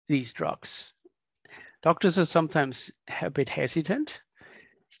these drugs. Doctors are sometimes a bit hesitant.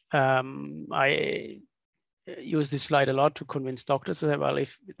 I use this slide a lot to convince doctors that, well,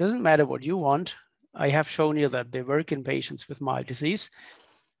 if it doesn't matter what you want, I have shown you that they work in patients with mild disease.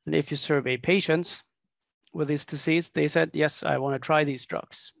 And if you survey patients with this disease, they said, yes, I want to try these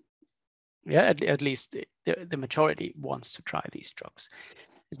drugs. Yeah, at least the majority wants to try these drugs.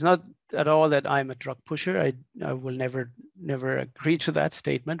 It's not at all that I'm a drug pusher. I will never agree to that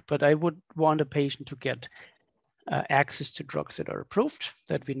statement, but I would want a patient to get access to drugs that are approved,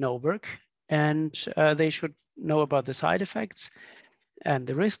 that we know work, and they should know about the side effects and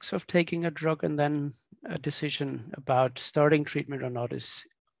the risks of taking a drug, and then a decision about starting treatment or not is,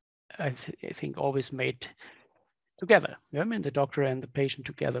 I think, always made together. I mean, the doctor and the patient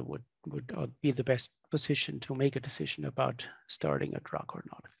together would be the best position to make a decision about starting a drug or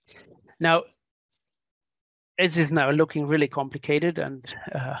not. Now, this is now looking really complicated, and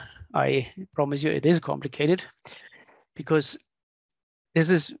I promise you it is complicated, because this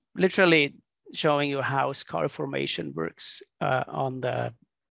is literally showing you how scar formation works on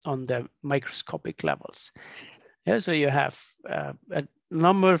the microscopic levels. Yeah, so you have a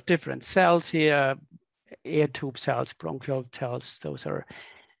number of different cells here, air tube cells, bronchial cells. Those are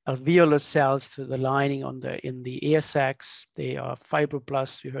alveolar cells to the lining in the air sacs. They are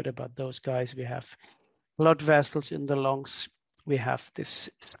fibroblasts. We heard about those guys. We have blood vessels in the lungs. We have this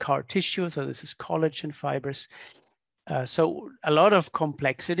scar tissue. So this is collagen fibers. So a lot of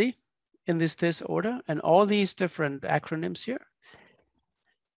complexity in this disorder, and all these different acronyms here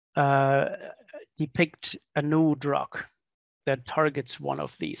depict a new drug that targets one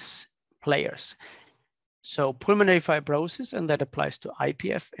of these players. So pulmonary fibrosis, and that applies to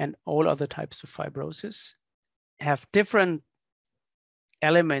IPF and all other types of fibrosis, have different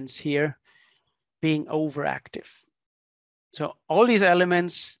elements here being overactive. So all these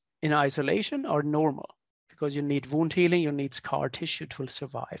elements in isolation are normal because you need wound healing, you need scar tissue to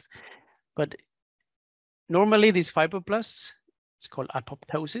survive. But normally these fibroblasts, it's called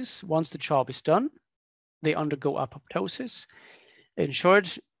apoptosis. Once the job is done, they undergo apoptosis. In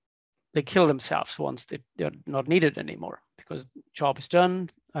short, they kill themselves once they're not needed anymore because the job is done,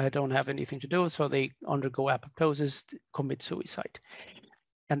 I don't have anything to do, so they undergo apoptosis, commit suicide.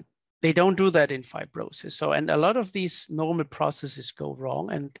 And they don't do that in fibrosis. So, and a lot of these normal processes go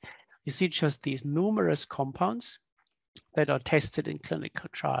wrong, and you see just these numerous compounds that are tested in clinical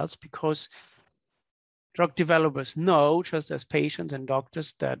trials because drug developers know, just as patients and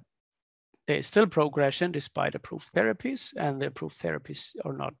doctors, that there is still progression despite approved therapies, and the approved therapies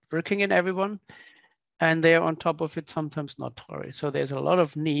are not working in everyone. And they're on top of it sometimes not tolerated. So there's a lot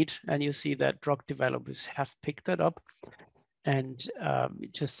of need, and you see that drug developers have picked that up. And you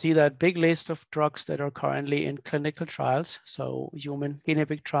just see that big list of drugs that are currently in clinical trials. So human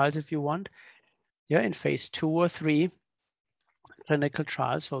phenotypic trials, if you want. Yeah, in phase 2 or 3 clinical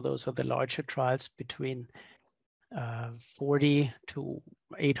trials. So those are the larger trials between 40 to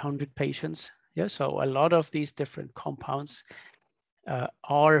 800 patients. Yeah, so a lot of these different compounds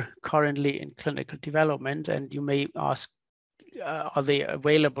are currently in clinical development, and you may ask, are they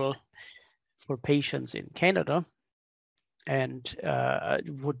available for patients in Canada? And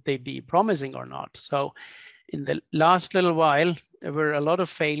would they be promising or not? So in the last little while, there were a lot of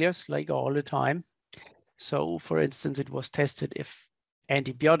failures, like all the time. So for instance, it was tested if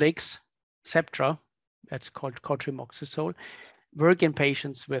antibiotics, Septra, that's called cotrimoxazole, work in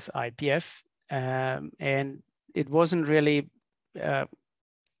patients with IPF, and it wasn't really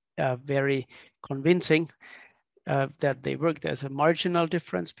very convincing that they work. There's a marginal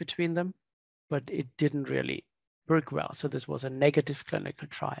difference between them, but it didn't really work well. So this was a negative clinical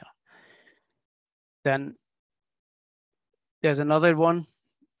trial. Then there's another one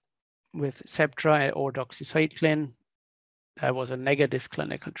with Septra or doxycycline. That was a negative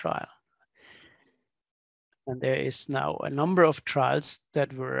clinical trial. And there is now a number of trials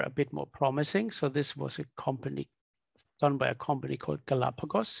that were a bit more promising. So this was a company done by a company called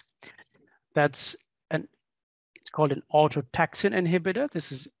Galapagos. It's called an autotaxin inhibitor.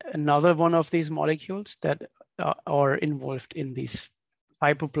 This is another one of these molecules that are involved in this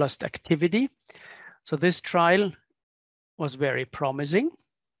fibroblast activity. So this trial was very promising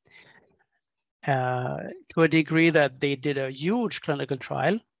to a degree that they did a huge clinical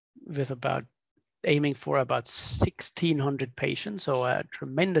trial with aiming for about 1,600 patients. So a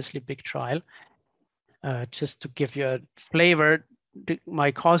tremendously big trial. Just to give you a flavor,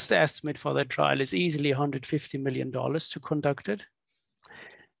 my cost estimate for that trial is easily $150 million to conduct it.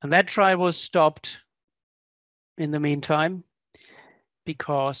 And that trial was stopped in the meantime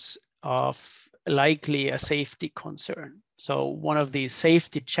because of likely a safety concern. So one of these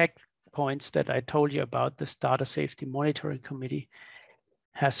safety checkpoints that I told you about, the Data Safety Monitoring Committee,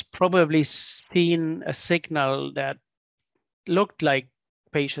 has probably seen a signal that looked like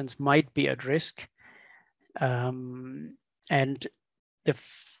patients might be at risk. And the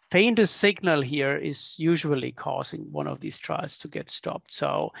faintest signal here is usually causing one of these trials to get stopped.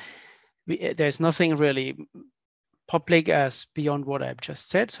 So there's nothing really public as beyond what I've just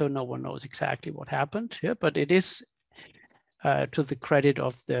said. So no one knows exactly what happened here, but it is to the credit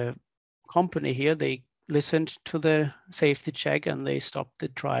of the company here. They listened to the safety check and they stopped the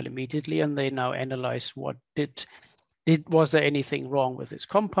trial immediately, and they now analyze what was there anything wrong with this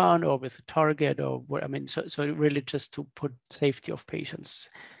compound or with the target, or what? I mean, so really just to put safety of patients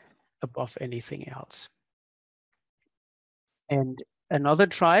above anything else. And another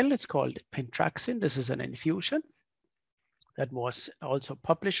trial, it's called Pentraxin. This is an infusion that was also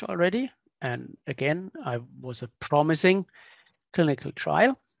published already. And again, I was a promising clinical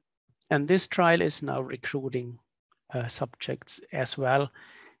trial. And this trial is now recruiting subjects as well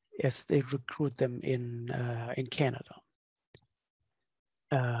as they recruit them in Canada.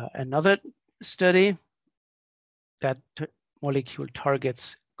 Another study, that molecule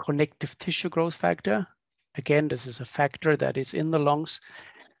targets connective tissue growth factor. Again, this is a factor that is in the lungs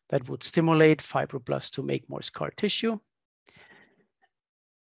that would stimulate fibroblasts to make more scar tissue.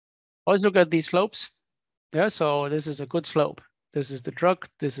 Also got these slopes. Yeah, so this is a good slope. This is the drug,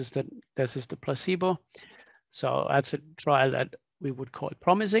 this is the placebo. So that's a trial that we would call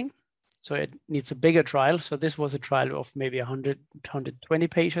promising. So it needs a bigger trial. So this was a trial of maybe 100, 120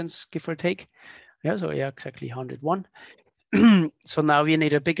 patients, give or take. Yeah, so yeah, exactly 101. So now we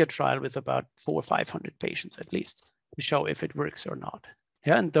need a bigger trial with about 400 or 500 patients at least to show if it works or not.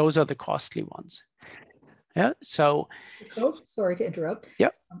 Yeah, and those are the costly ones. Yeah, so. Oh, sorry to interrupt. Yeah.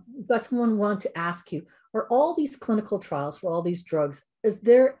 But someone wanted to ask you, are all these clinical trials for all these drugs, is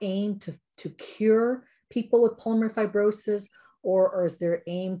their aim to cure people with pulmonary fibrosis, or is their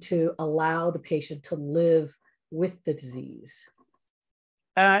aim to allow the patient to live with the disease?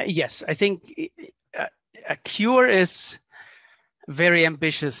 Yes, I think a cure is a very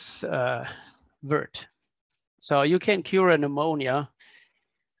ambitious word. So you can cure a pneumonia.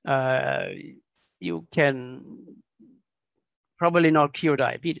 You can probably not cure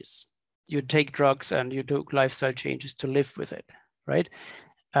diabetes. You take drugs and you do lifestyle changes to live with it, right?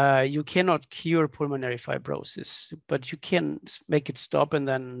 You cannot cure pulmonary fibrosis, but you can make it stop and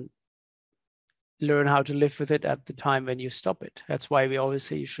then learn how to live with it at the time when you stop it. That's why we always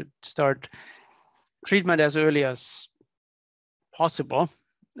say you should start treatment as early as possible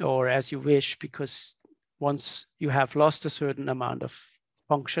or as you wish, because once you have lost a certain amount of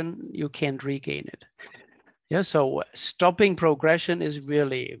function, you can't regain it. Yeah, so stopping progression is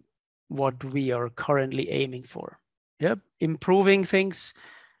really what we are currently aiming for. Yeah, improving things,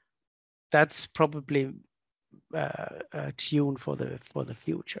 that's probably a tune for the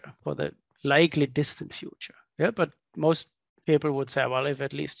future, for the likely distant future. Yeah, but most people would say, well, if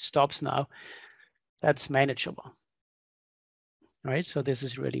at least stops now, that's manageable. Right, so this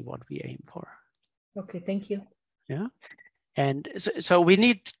is really what we aim for. Okay, thank you. Yeah, and so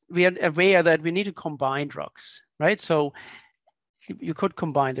we are aware that we need to combine drugs, right? So you could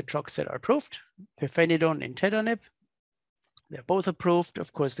combine the drugs that are approved, pirfenidone and nintedanib. They're both approved.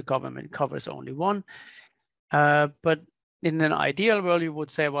 Of course, the government covers only one. But in an ideal world, you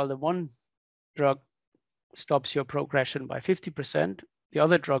would say, well, the one drug stops your progression by 50%. The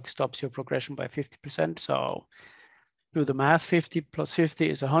other drug stops your progression by 50%. So do the math, 50 plus 50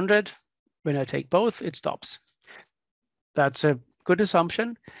 is 100. When I take both, it stops. That's a good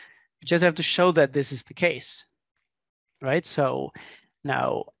assumption. You just have to show that this is the case, right? So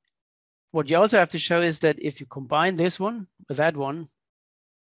now what you also have to show is that if you combine this one with that one,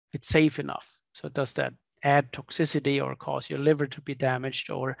 it's safe enough. So does that add toxicity or cause your liver to be damaged?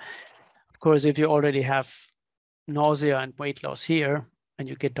 Or of course, if you already have nausea and weight loss here and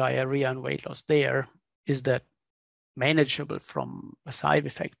you get diarrhea and weight loss there, is that manageable from a side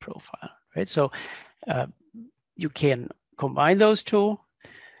effect profile, right? So you can combine those two.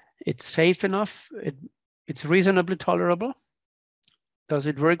 It's safe enough. It's reasonably tolerable. Does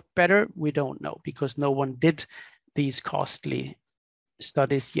it work better? We don't know, because no one did these costly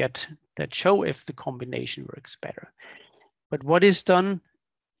studies yet that show if the combination works better. But what is done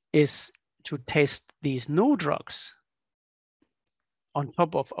is to test these new drugs on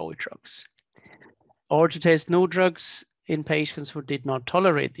top of old drugs, or to test new drugs in patients who did not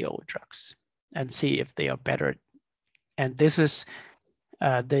tolerate the old drugs and see if they are better. And this is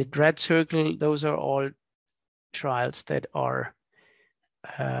the red circle. Those are all trials that are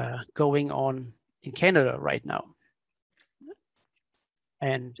going on in Canada right now.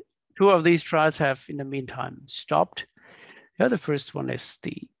 And two of these trials have in the meantime stopped. Yeah, the first one is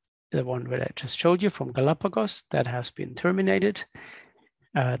the one that I just showed you from Galapagos that has been terminated.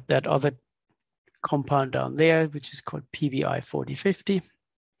 That other compound down there, which is called PBI 4050,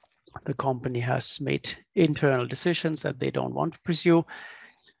 the company has made internal decisions that they don't want to pursue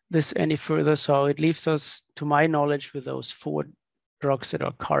this any further. So it leaves us, to my knowledge, with those 4 drugs that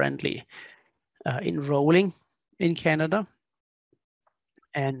are currently enrolling in Canada.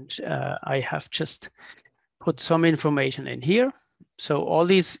 And I have just put some information in here. So all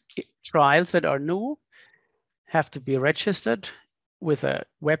these trials that are new have to be registered with a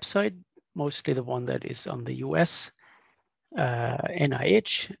website, mostly the one that is on the US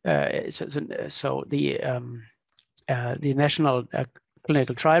NIH. So the National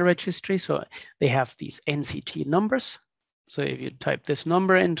Clinical Trial Registry. So they have these NCT numbers. So if you type this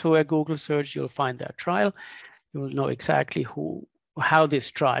number into a Google search, you'll find that trial. You will know exactly how this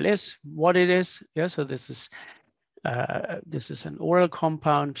trial is, what it is. Yeah, so this is an oral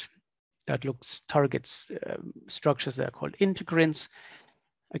compound that targets structures that are called integrins.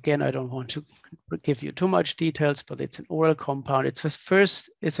 Again, I don't want to give you too much details, but it's an oral compound.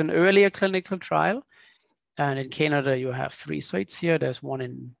 It's an earlier clinical trial. And in Canada, you have 3 sites here. There's one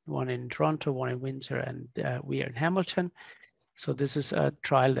in Toronto, one in Windsor, and we are in Hamilton. So this is a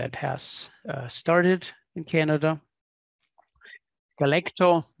trial that has started in Canada.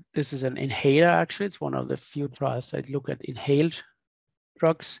 Galecto, this is an inhaler, actually. It's one of the few trials that look at inhaled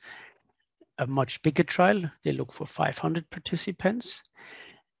drugs. a much bigger trial. They look for 500 participants,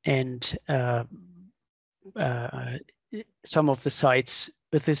 and some of the sites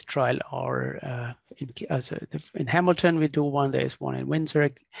with this trial are in Hamilton. We do one. There's one in Windsor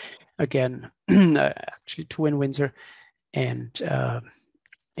again, actually 2 in Windsor, and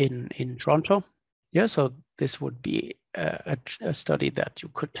in Toronto. Yeah, so this would be a study that you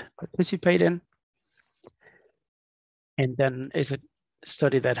could participate in. And then is a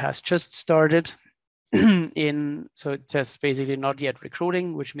study that has just started so it says basically not yet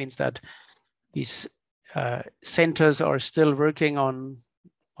recruiting, which means that these centers are still working on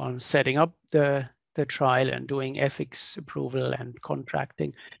setting up the trial and doing ethics approval and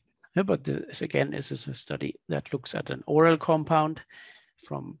contracting. Yeah, but this again is a study that looks at an oral compound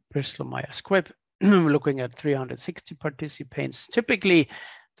from Bristol Myers Squibb, looking at 360 participants. Typically,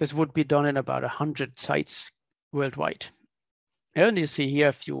 this would be done in about 100 sites worldwide. And you see here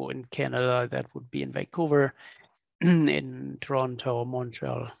a few in Canada. That would be in Vancouver, in Toronto,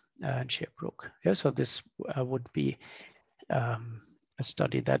 Montreal, and Sherbrooke. Yeah, so this would be a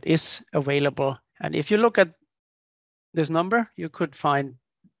study that is available. And if you look at this number, you could find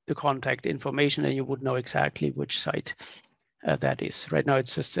the contact information and you would know exactly which site that is. Right now, it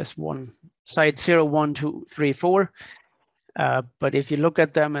just says one site 0, 1, 2, 3, 4. But if you look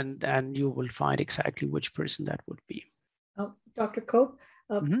at them and you will find exactly which person that would be. Dr. Kolb,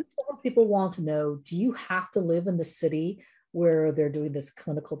 several people want to know, do you have to live in the city where they're doing this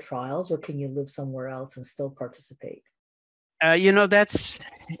clinical trials, or can you live somewhere else and still participate? That's,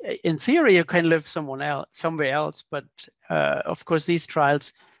 in theory, you can live somewhere else, but of course, these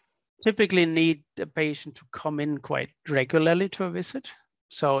trials typically need the patient to come in quite regularly to a visit.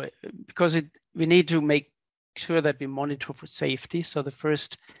 So because we need to make sure that we monitor for safety. So the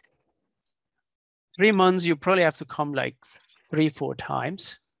first 3 months, you probably have to come like 3-4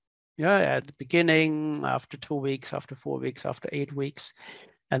 times. Yeah, at the beginning, after 2 weeks, after 4 weeks, after 8 weeks,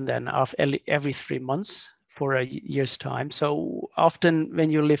 and then after every 3 months for a year's time. So often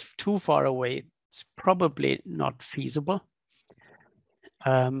when you live too far away, it's probably not feasible.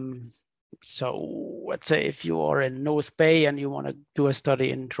 So let's say if you are in North Bay and you want to do a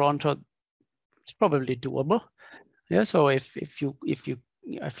study in Toronto, it's probably doable. Yeah. So if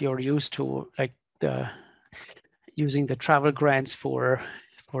you're used to like using the travel grants for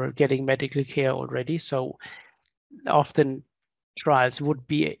getting medical care already, so often trials would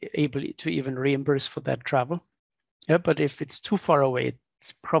be able to even reimburse for that travel. Yeah, but if it's too far away,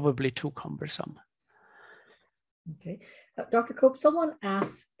 it's probably too cumbersome. Okay, Dr. Kolb, someone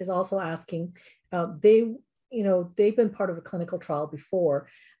is also asking, they've been part of a clinical trial before,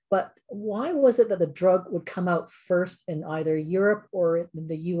 but why was it that the drug would come out first in either Europe or in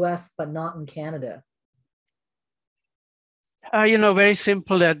the US, but not in Canada? Very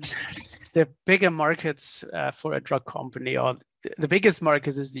simple, that the bigger markets for a drug company, or the biggest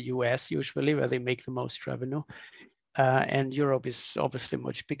market is the US usually, where they make the most revenue. And Europe is obviously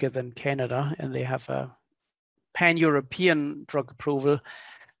much bigger than Canada, and they have a pan-European drug approval,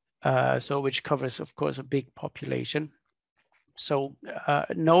 which covers, of course, a big population. So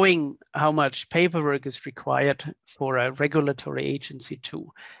knowing how much paperwork is required for a regulatory agency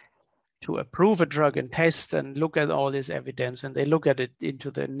to approve a drug and test and look at all this evidence, and they look at it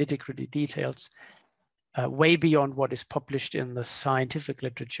into the nitty-gritty details, way beyond what is published in the scientific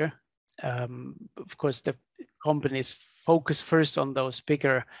literature. Of course, the companies focus first on those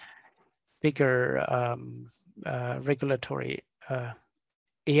bigger regulatory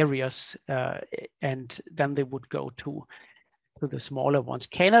areas, and then they would go to the smaller ones.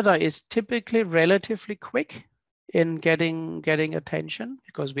 Canada is typically relatively quick in getting attention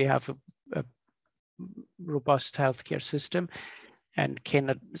because we have a robust healthcare system, and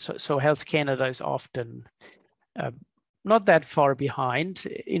Canada. So Health Canada is often not that far behind.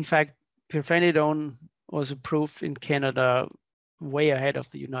 In fact, pirfenidone was approved in Canada way ahead of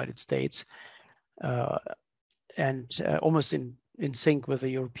the United States, and almost in sync with the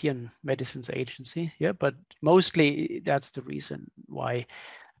European Medicines Agency. Yeah, but mostly that's the reason why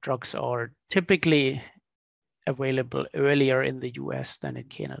drugs are typically available earlier in the US than in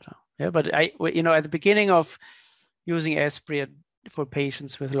Canada. Yeah, but at the beginning of using Esbriet for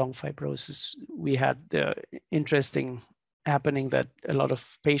patients with lung fibrosis, we had the interesting happening that a lot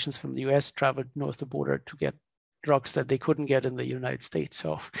of patients from the US traveled north of the border to get drugs that they couldn't get in the United States.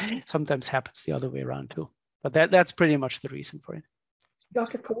 So sometimes happens the other way around too. But that's pretty much the reason for it.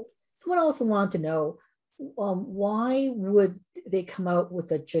 Dr. Kolb, someone also wanted to know, why would they come out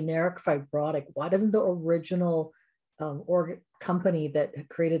with a generic fibrotic? Why doesn't the original company that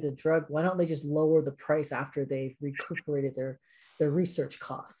created the drug, why don't they just lower the price after they've recuperated their research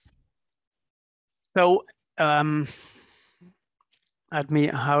costs? So how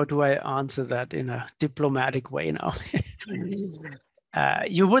do I answer that in a diplomatic way now?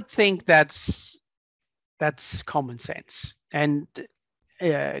 You would think that's common sense, and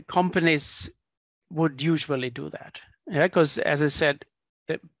companies would usually do that. Yeah, because as I said,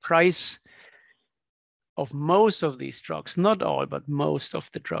 the price of most of these drugs, not all, but most of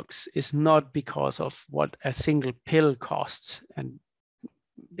the drugs, is not because of what a single pill costs and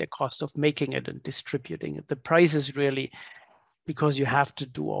the cost of making it and distributing it. The price is really because you have to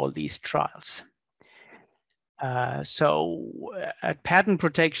do all these trials. Patent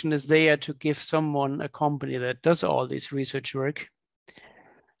protection is there to give someone, a company that does all this research work,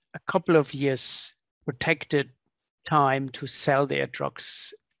 a couple of years protected time to sell their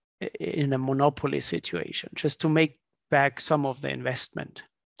drugs in a monopoly situation, just to make back some of the investment.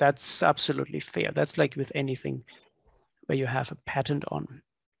 That's absolutely fair. That's like with anything where you have a patent on.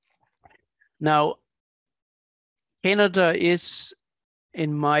 Now, Canada is,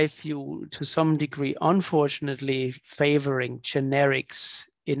 in my view, to some degree, unfortunately, favoring generics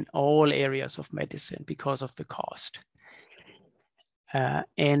in all areas of medicine because of the cost.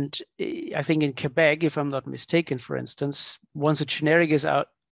 And I think in Quebec, if I'm not mistaken, for instance, once a generic is out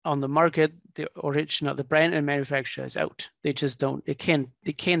on the market, the brand and manufacturer is out. They just don't, they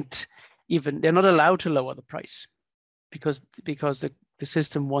can't even, they're not allowed to lower the price because the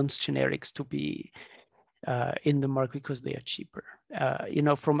system wants generics to be in the market because they are cheaper.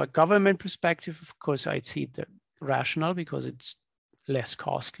 From a government perspective, of course, I'd see the rationale because it's less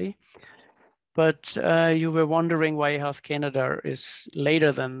costly. But you were wondering why Health Canada is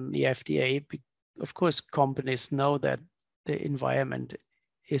later than the FDA. Of course, companies know that the environment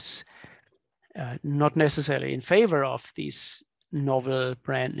is not necessarily in favor of these novel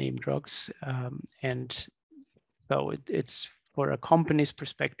brand name drugs. And so it's, for a company's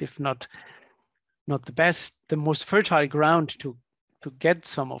perspective, not the most fertile ground to get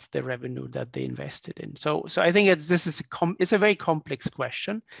some of the revenue that they invested in. So I think it's a very complex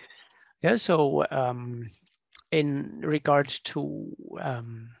question. Yeah. So in regards to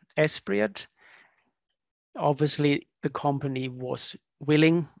Esbriet, obviously the company was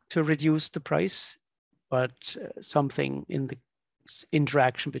willing to reduce the price, but something in the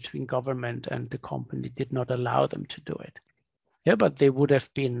interaction between government and the company did not allow them to do it. Yeah, but they would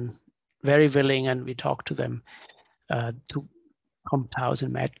have been very willing, and we talked to them to come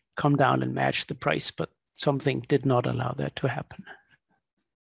down and match the price, but something did not allow that to happen.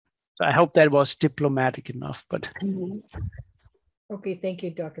 So I hope that was diplomatic enough, but. Okay, thank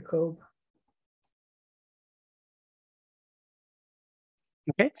you, Dr. Kolb.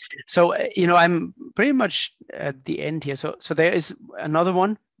 Okay, so I'm pretty much at the end here. So there is another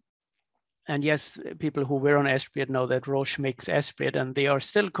one, and yes, people who were on Esbriet know that Roche makes Esbriet, and they are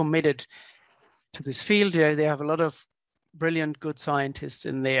still committed to this field. They have a lot of brilliant, good scientists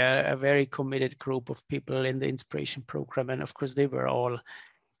in there, a very committed group of people in the Inspiration Program, and of course they were all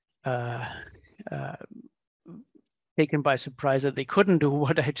taken by surprise that they couldn't do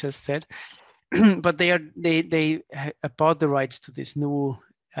what I just said. But they bought the rights to this new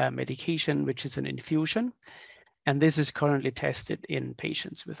medication, which is an infusion, and this is currently tested in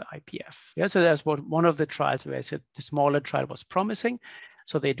patients with IPF. Yeah, so that's one of the trials where I said the smaller trial was promising.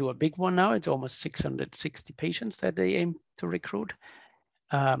 So they do a big one now. It's almost 660 patients that they aim to recruit.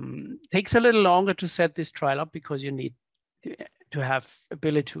 Takes a little longer to set this trial up because you need to have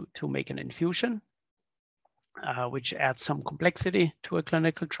ability to make an infusion, which adds some complexity to a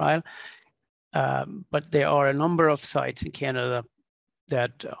clinical trial. But there are a number of sites in Canada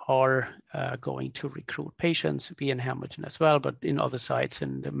that are going to recruit patients, be in Hamilton as well, but in other sites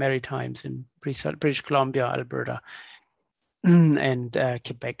in the Maritimes, in British Columbia, Alberta, and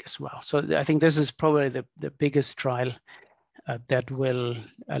Quebec as well. So I think this is probably the biggest trial that will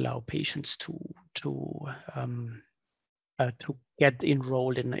allow patients to get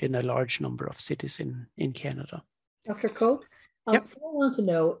enrolled in a large number of cities in Canada. Dr. Kolb, Yep. Someone wants to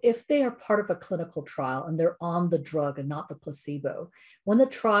know if they are part of a clinical trial and they're on the drug and not the placebo. When the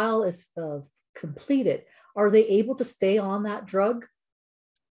trial is completed, are they able to stay on that drug?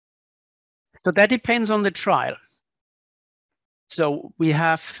 So that depends on the trial. So we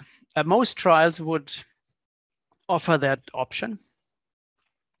have, most trials would offer that option.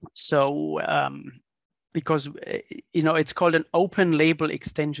 So because it's called an open label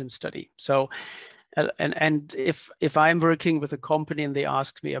extension study. So and if I'm working with a company and they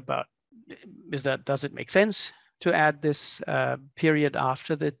ask me about, does it make sense to add this period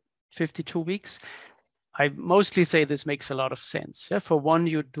after the 52 weeks? I mostly say this makes a lot of sense. Yeah? For one,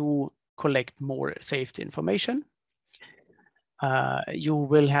 you do collect more safety information. you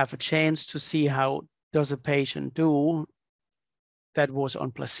will have a chance to see how does a patient do that was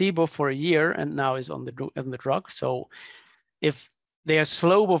on placebo for a year and now is on the drug. So if their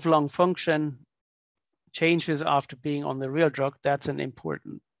slope of lung function changes after being on the real drug, that's an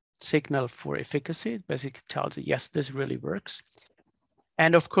important signal for efficacy. It basically tells you, yes, this really works.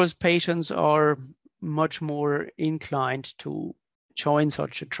 And of course, patients are much more inclined to join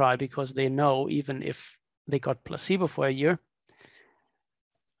such a trial because they know even if they got placebo for a year,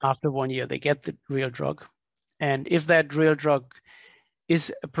 after 1 year, they get the real drug. And if that real drug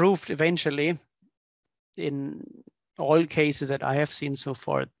is approved eventually, in all cases that I have seen so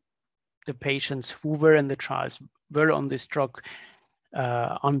far, the patients who were in the trials were on this drug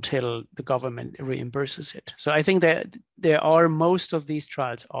until the government reimburses it. So I think that most of these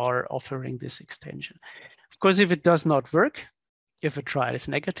trials are offering this extension. Of course, if it does not work, if a trial is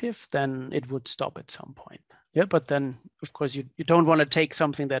negative, then it would stop at some point. Yeah, but then of course you don't want to take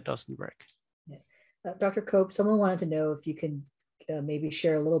something that doesn't work. Yeah. Dr. Kolb, someone wanted to know if you can maybe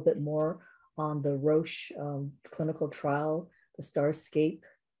share a little bit more on the Roche clinical trial, the STARSCAPE.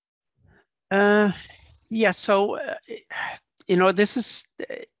 Yeah, so this is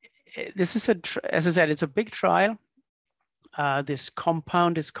as I said, it's a big trial. This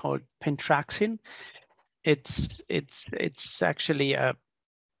compound is called pentraxin. It's actually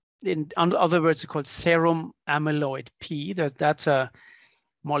in other words, it's called serum amyloid P. That's a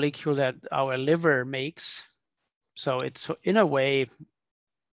molecule that our liver makes. So it's in a way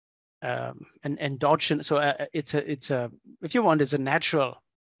an endogenous. So it's a if you want, it's a natural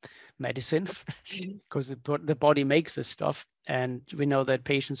medicine because the body makes this stuff. And we know that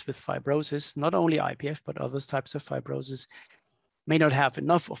patients with fibrosis, not only IPF, but other types of fibrosis, may not have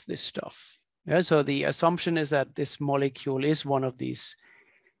enough of this stuff. Yeah, so the assumption is that this molecule is one of these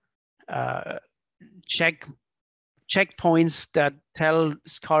checkpoints that tell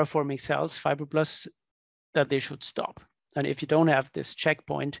scar-forming cells, fibroblasts, that they should stop. And if you don't have this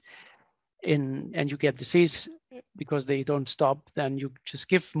checkpoint and you get disease because they don't stop, then you just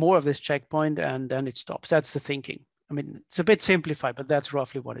give more of this checkpoint and then it stops. That's the thinking. I mean, it's a bit simplified, but that's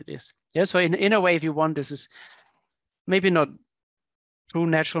roughly what it is. Yeah. So in a way, if you want, this is maybe not true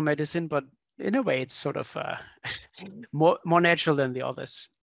natural medicine, but in a way, it's sort of more natural than the others.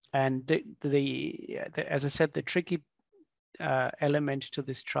 And as I said, the tricky element to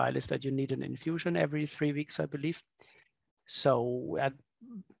this trial is that you need an infusion every 3 weeks, I believe. So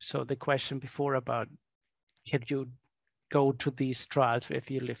the question before about can you go to these trials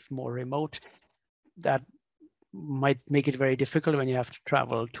if you live more remote, that might make it very difficult when you have to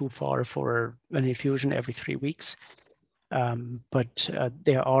travel too far for an infusion every 3 weeks. But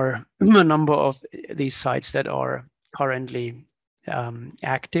there are a number of these sites that are currently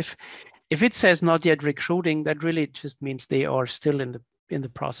active. If it says not yet recruiting, that really just means they are still in the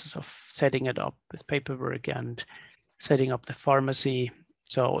process of setting it up with paperwork and setting up the pharmacy.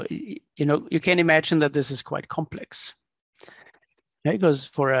 So, you can imagine that this is quite complex. Okay? Because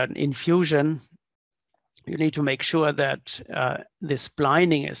for an infusion, you need to make sure that this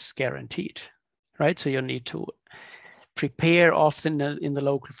blinding is guaranteed, right? So you need to prepare often in the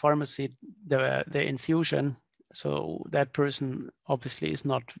local pharmacy the infusion. So that person obviously is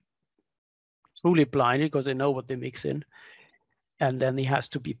not truly blinded because they know what they mix in. And then he has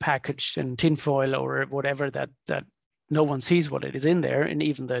to be packaged in tinfoil or whatever that no one sees what it is in there. And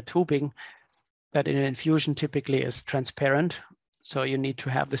even the tubing that in an infusion typically is transparent. So you need to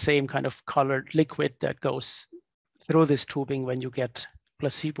have the same kind of colored liquid that goes through this tubing when you get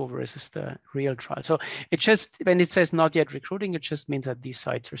placebo versus the real trial. So it just, when it says not yet recruiting, it just means that these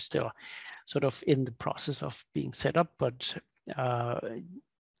sites are still sort of in the process of being set up, but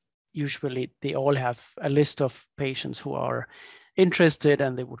usually they all have a list of patients who are interested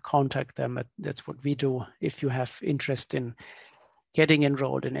and they would contact them. That's what we do. If you have interest in getting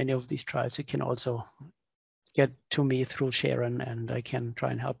enrolled in any of these trials, you can also get to me through Sharon and I can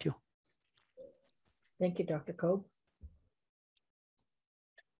try and help you. Thank you, Dr. Kolb.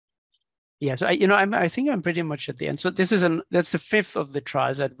 Yeah, so I think I'm pretty much at the end. So that's the 5th of the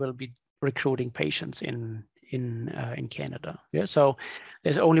trials that will be recruiting patients in Canada. Yeah, so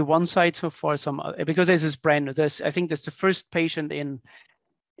there's only one site so far. Because this is brand new. I think that's the first patient in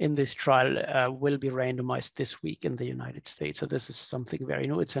this trial will be randomized this week in the United States. So this is something very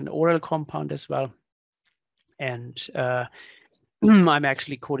new. It's an oral compound as well, and I'm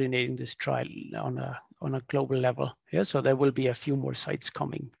actually coordinating this trial on a global level. Yeah, so there will be a few more sites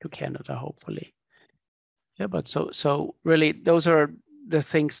coming to Canada, hopefully. Yeah, but so really those are the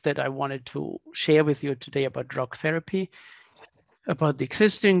things that I wanted to share with you today about drug therapy, about the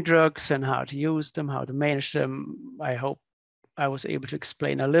existing drugs and how to use them, how to manage them. I hope I was able to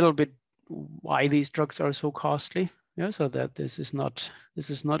explain a little bit why these drugs are so costly. Yeah, so that this is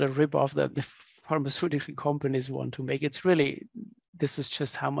not a rip-off that the pharmaceutical companies want to make. It's really, this is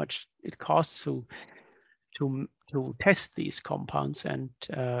just how much it costs to test these compounds, and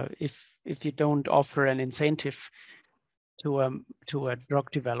if you don't offer an incentive to a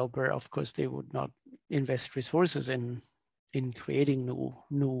drug developer, of course they would not invest resources in creating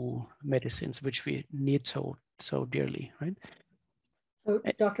new medicines, which we need so dearly, right? So,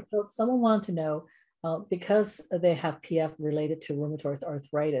 Dr. Pope, someone wanted to know, because they have PF related to rheumatoid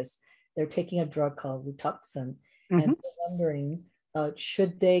arthritis, they're taking a drug called Rituxan, and they're wondering,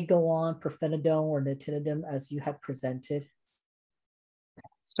 should they go on pirfenidone or nintedanib as you had presented?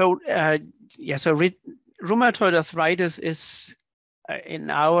 So, yeah, so rheumatoid arthritis is in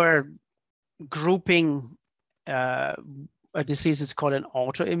our grouping a disease is called an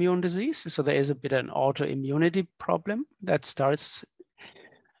autoimmune disease. So there is a bit of an autoimmunity problem that starts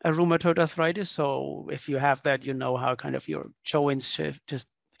a rheumatoid arthritis. So if you have that, you know how kind of your joints just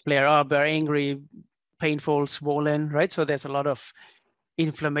flare up, are angry, painful, swollen, right? So there's a lot of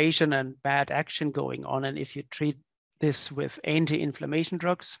inflammation and bad action going on. And if you treat this with anti-inflammation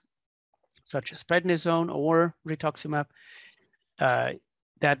drugs, such as prednisone or rituximab,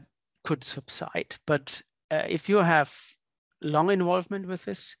 that could subside. But if you have long involvement with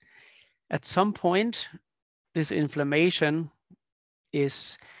this, at some point, this inflammation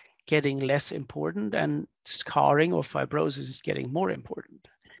is getting less important and scarring or fibrosis is getting more important.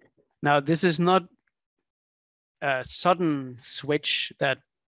 Now, this is not a sudden switch that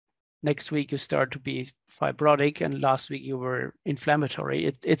next week you start to be fibrotic and last week you were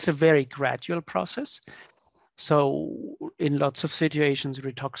inflammatory. It's a very gradual process. So in lots of situations,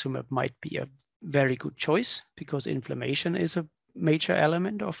 rituximab might be a very good choice because inflammation is a major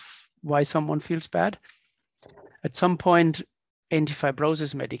element of why someone feels bad. At some point,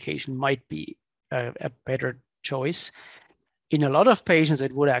 antifibrosis medication might be a better choice. In a lot of patients,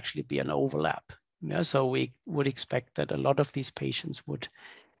 it would actually be an overlap. Yeah, so we would expect that a lot of these patients would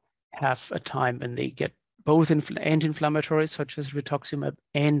have a time when they get both anti-inflammatories such as rituximab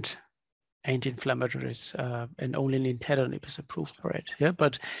and anti-inflammatories, and only nintedanib is approved for it. Yeah,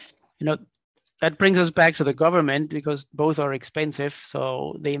 but you know, that brings us back to the government because both are expensive,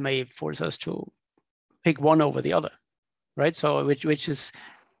 so they may force us to pick one over the other, right? So which is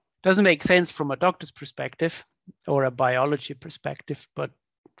doesn't make sense from a doctor's perspective or a biology perspective, but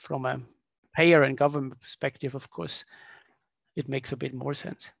from a payer and government perspective, of course, it makes a bit more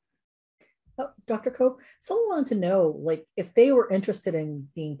sense. Dr. Kolb, someone wanted to know, like, if they were interested in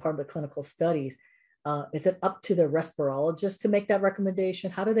being part of the clinical studies, is it up to the respirologist to make that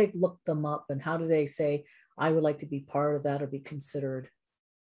recommendation? How do they look them up, and how do they say, I would like to be part of that or be considered?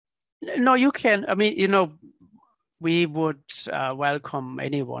 No, you can. I mean, you know, we would welcome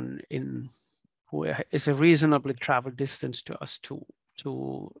anyone who is a reasonably travel distance to us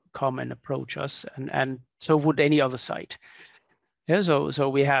to come and approach us, and so would any other site. Yeah, so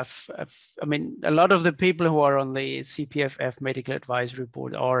we have, I mean, a lot of the people who are on the CPFF Medical Advisory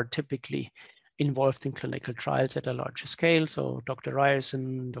Board are typically involved in clinical trials at a larger scale. So Dr.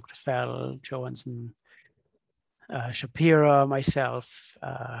 Ryerson, Dr. Fell, Johansson, Shapira, myself,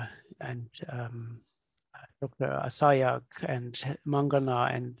 and Dr. Asayak and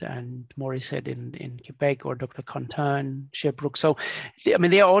Mangana and Morissette in Quebec, or Dr. Contin, Sherbrooke. So, I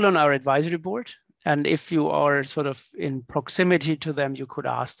mean, they are all on our advisory board. And if you are sort of in proximity to them, you could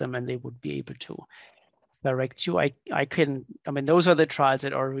ask them and they would be able to direct you. I mean, those are the trials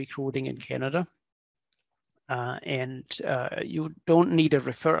that are recruiting in Canada. And you don't need a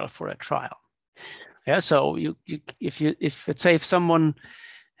referral for a trial. Yeah, so if someone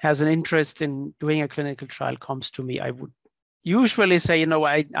has an interest in doing a clinical trial, comes to me, I would usually say, you know,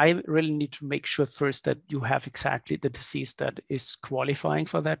 I really need to make sure first that you have exactly the disease that is qualifying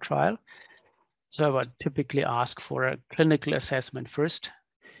for that trial. So I would typically ask for a clinical assessment first.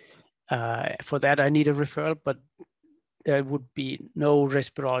 For that, I need a referral, but there would be no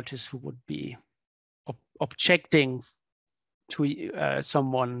respirologist who would be objecting to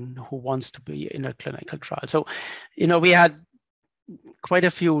someone who wants to be in a clinical trial. So, you know, we had quite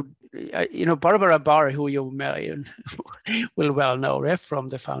a few, you know, Barbara Barr, who you may will well know, right, from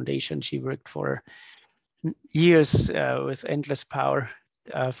the foundation. She worked for years with Endless Power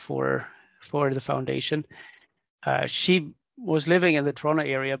for the foundation. She was living in the Toronto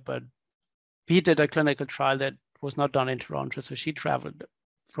area, but we did a clinical trial that was not done in Toronto. So she traveled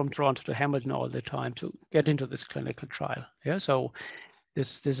from Toronto to Hamilton all the time to get into this clinical trial. Yeah, so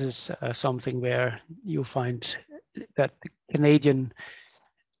this is something where you find that the Canadian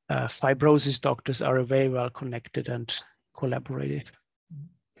fibrosis doctors are very well connected and collaborative.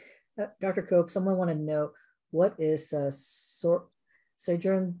 Dr. Kolb, someone want to know, what is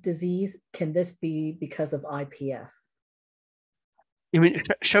Sjogren's disease? Can this be because of IPF? You mean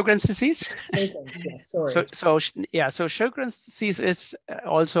Sjogren's disease? Sjogren's, yes, sorry. So Sjogren's disease is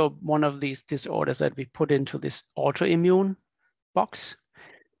also one of these disorders that we put into this autoimmune box.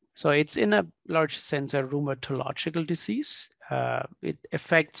 So it's in a large sense a rheumatological disease. It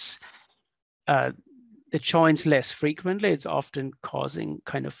affects the joints less frequently. It's often causing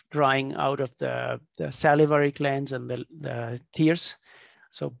kind of drying out of the salivary glands and the tears.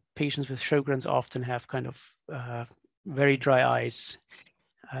 So patients with Sjogren's often have kind of very dry eyes,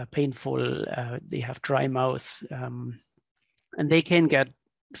 painful, they have dry mouth, and they can get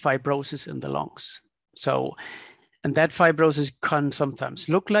fibrosis in the lungs. So, and that fibrosis can sometimes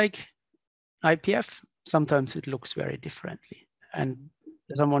look like IPF, sometimes it looks very differently. And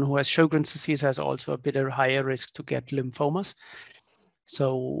someone who has Sjogren's disease has also a bit of higher risk to get lymphomas.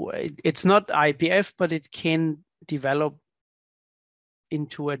 So it's not IPF, but it can develop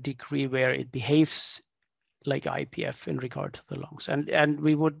into a degree where it behaves like IPF in regard to the lungs. And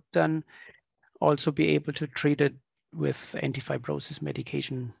we would then also be able to treat it with antifibrosis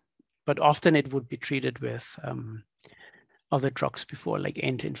medication, but often it would be treated with other drugs before, like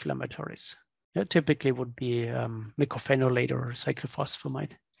anti-inflammatories. It typically would be mycophenolate or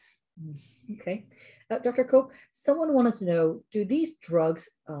cyclophosphamide. Okay. Dr. Kolb, someone wanted to know, do these drugs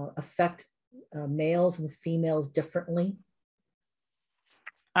affect males and females differently?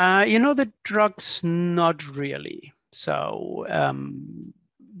 The drugs, not really. So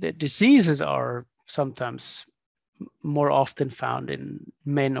the diseases are sometimes more often found in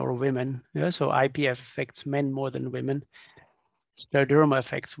men or women. Yeah? So IPF affects men more than women. Scleroderma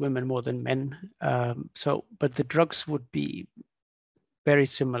affects women more than men. But the drugs would be very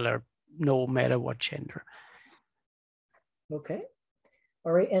similar no matter what gender. Okay.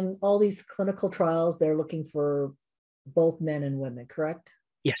 All right. And all these clinical trials, they're looking for both men and women, correct?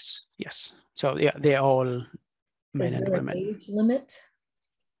 Yes, yes. So yeah, they're all men and women. Is there an age limit?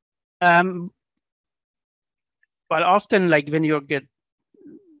 Well, often, like when you get,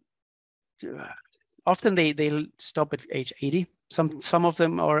 often they'll stop at age 80. Some of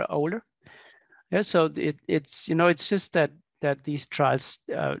them are older. Yeah, so it's just that these trials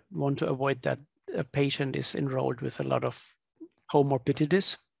want to avoid that a patient is enrolled with a lot of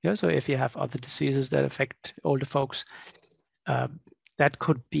comorbidities. Yeah, so if you have other diseases that affect older folks, that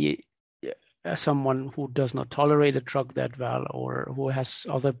could be someone who does not tolerate a drug that well, or who has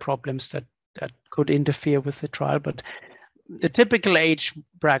other problems that could interfere with the trial. But the typical age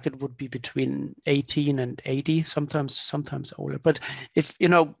bracket would be between 18 and 80, sometimes older. But if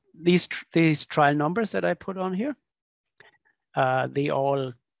these trial numbers that I put on here, they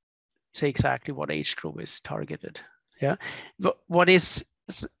all say exactly what age group is targeted. Yeah, but what is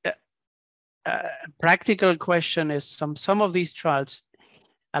a practical question is some of these trials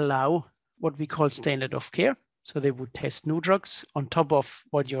allow what we call standard of care. So they would test new drugs on top of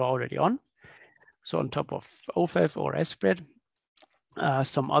what you're already on. So on top of OFEV or aspirin.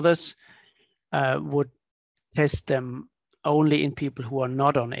 Some others would test them only in people who are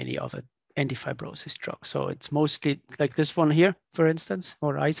not on any other antifibrosis drug. So it's mostly like this one here, for instance,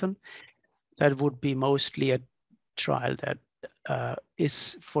 or ISON. That would be mostly a trial that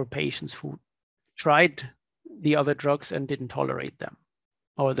is for patients who tried the other drugs and didn't tolerate them,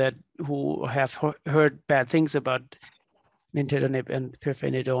 or that who have heard bad things about nintedanib and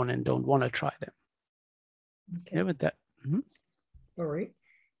pirfenidone and don't want to try them. Okay. Yeah, with that. Mm-hmm. All right,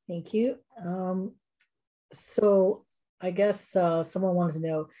 thank you. So I guess someone wanted to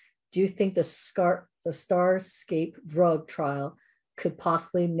know, do you think the Starscape drug trial could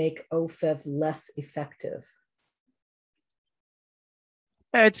possibly make OFEV less effective?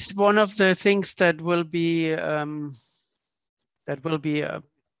 It's one of the things that will be a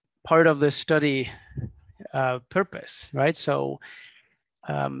part of the study purpose, right? So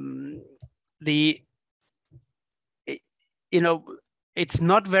it's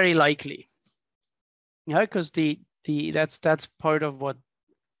not very likely, because that's part of what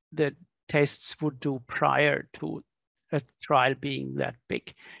the tests would do prior to a trial being that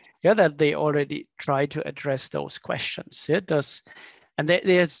big. Yeah, that they already try to address those questions. And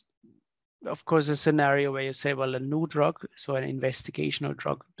there's of course a scenario where you say, well, a new drug, so an investigational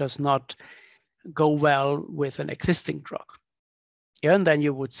drug, does not go well with an existing drug. Yeah, and then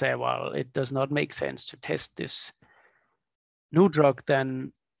you would say, well, it does not make sense to test this new drug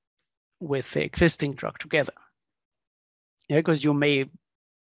then with the existing drug together. Yeah, because you may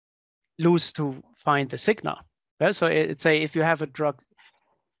lose to find the signal. Yeah? So it's if you have a drug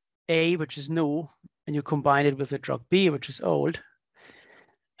A, which is new, and you combine it with the drug B, which is old,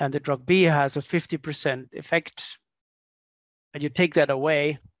 and the drug B has a 50% effect, and you take that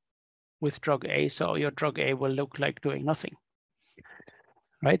away with drug A, so your drug A will look like doing nothing,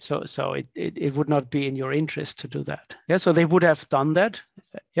 right? So it would not be in your interest to do that. Yeah, so they would have done that,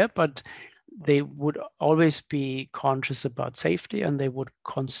 yeah, but they would always be conscious about safety, and they would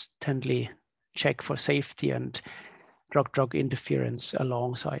constantly check for safety and drug-drug interference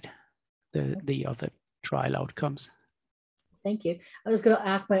alongside the other trial outcomes. Thank you. I was going to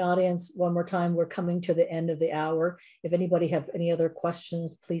ask my audience one more time. We're coming to the end of the hour. If anybody have any other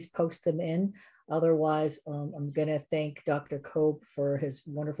questions, please post them in. Otherwise, I'm going to thank Dr. Kolb for his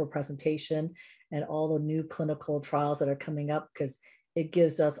wonderful presentation and all the new clinical trials that are coming up, because it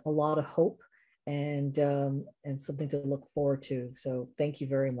gives us a lot of hope and something to look forward to. So thank you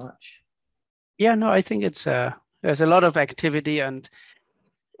very much. Yeah, no, I think it's there's a lot of activity, and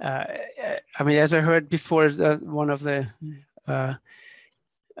I mean, as I heard before, one of the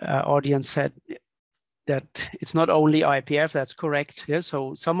audience said that it's not only IPF. That's correct. Yeah,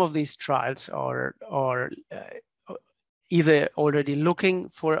 so some of these trials are either already looking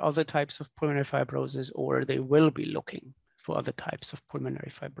for other types of pulmonary fibrosis, or they will be looking for other types of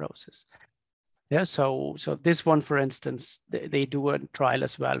pulmonary fibrosis. Yeah, so this one, for instance, they do a trial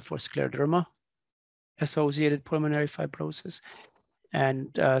as well for scleroderma associated pulmonary fibrosis,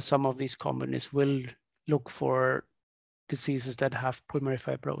 and some of these companies will look for diseases that have pulmonary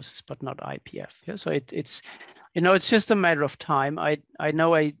fibrosis but not IPF. Yeah, so it's it's just a matter of time. I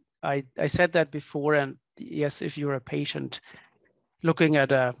know I said that before, and yes, if you're a patient looking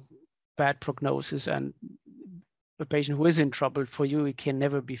at a bad prognosis and a patient who is in trouble, for you it can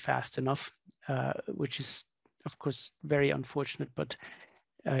never be fast enough, which is of course very unfortunate, but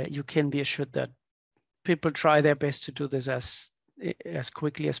you can be assured that people try their best to do this as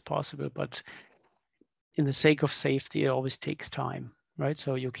quickly as possible, but in the sake of safety, it always takes time, right?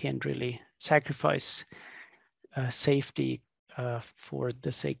 So you can't really sacrifice safety for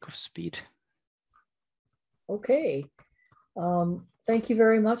the sake of speed. Okay. Thank you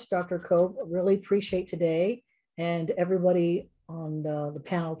very much, Dr. Kolb. Really appreciate today. And everybody on the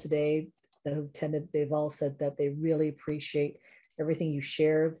panel today that have attended, they've all said that they really appreciate everything you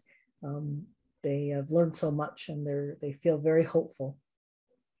shared. They have learned so much, and they feel very hopeful.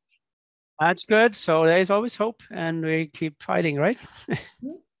 That's good. So there's always hope, and we keep fighting, right?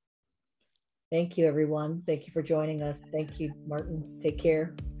 Thank you, everyone. Thank you for joining us. Thank you, Martin. Take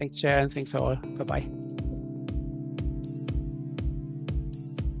care. Thanks, Sharon. Thanks all. Bye-bye.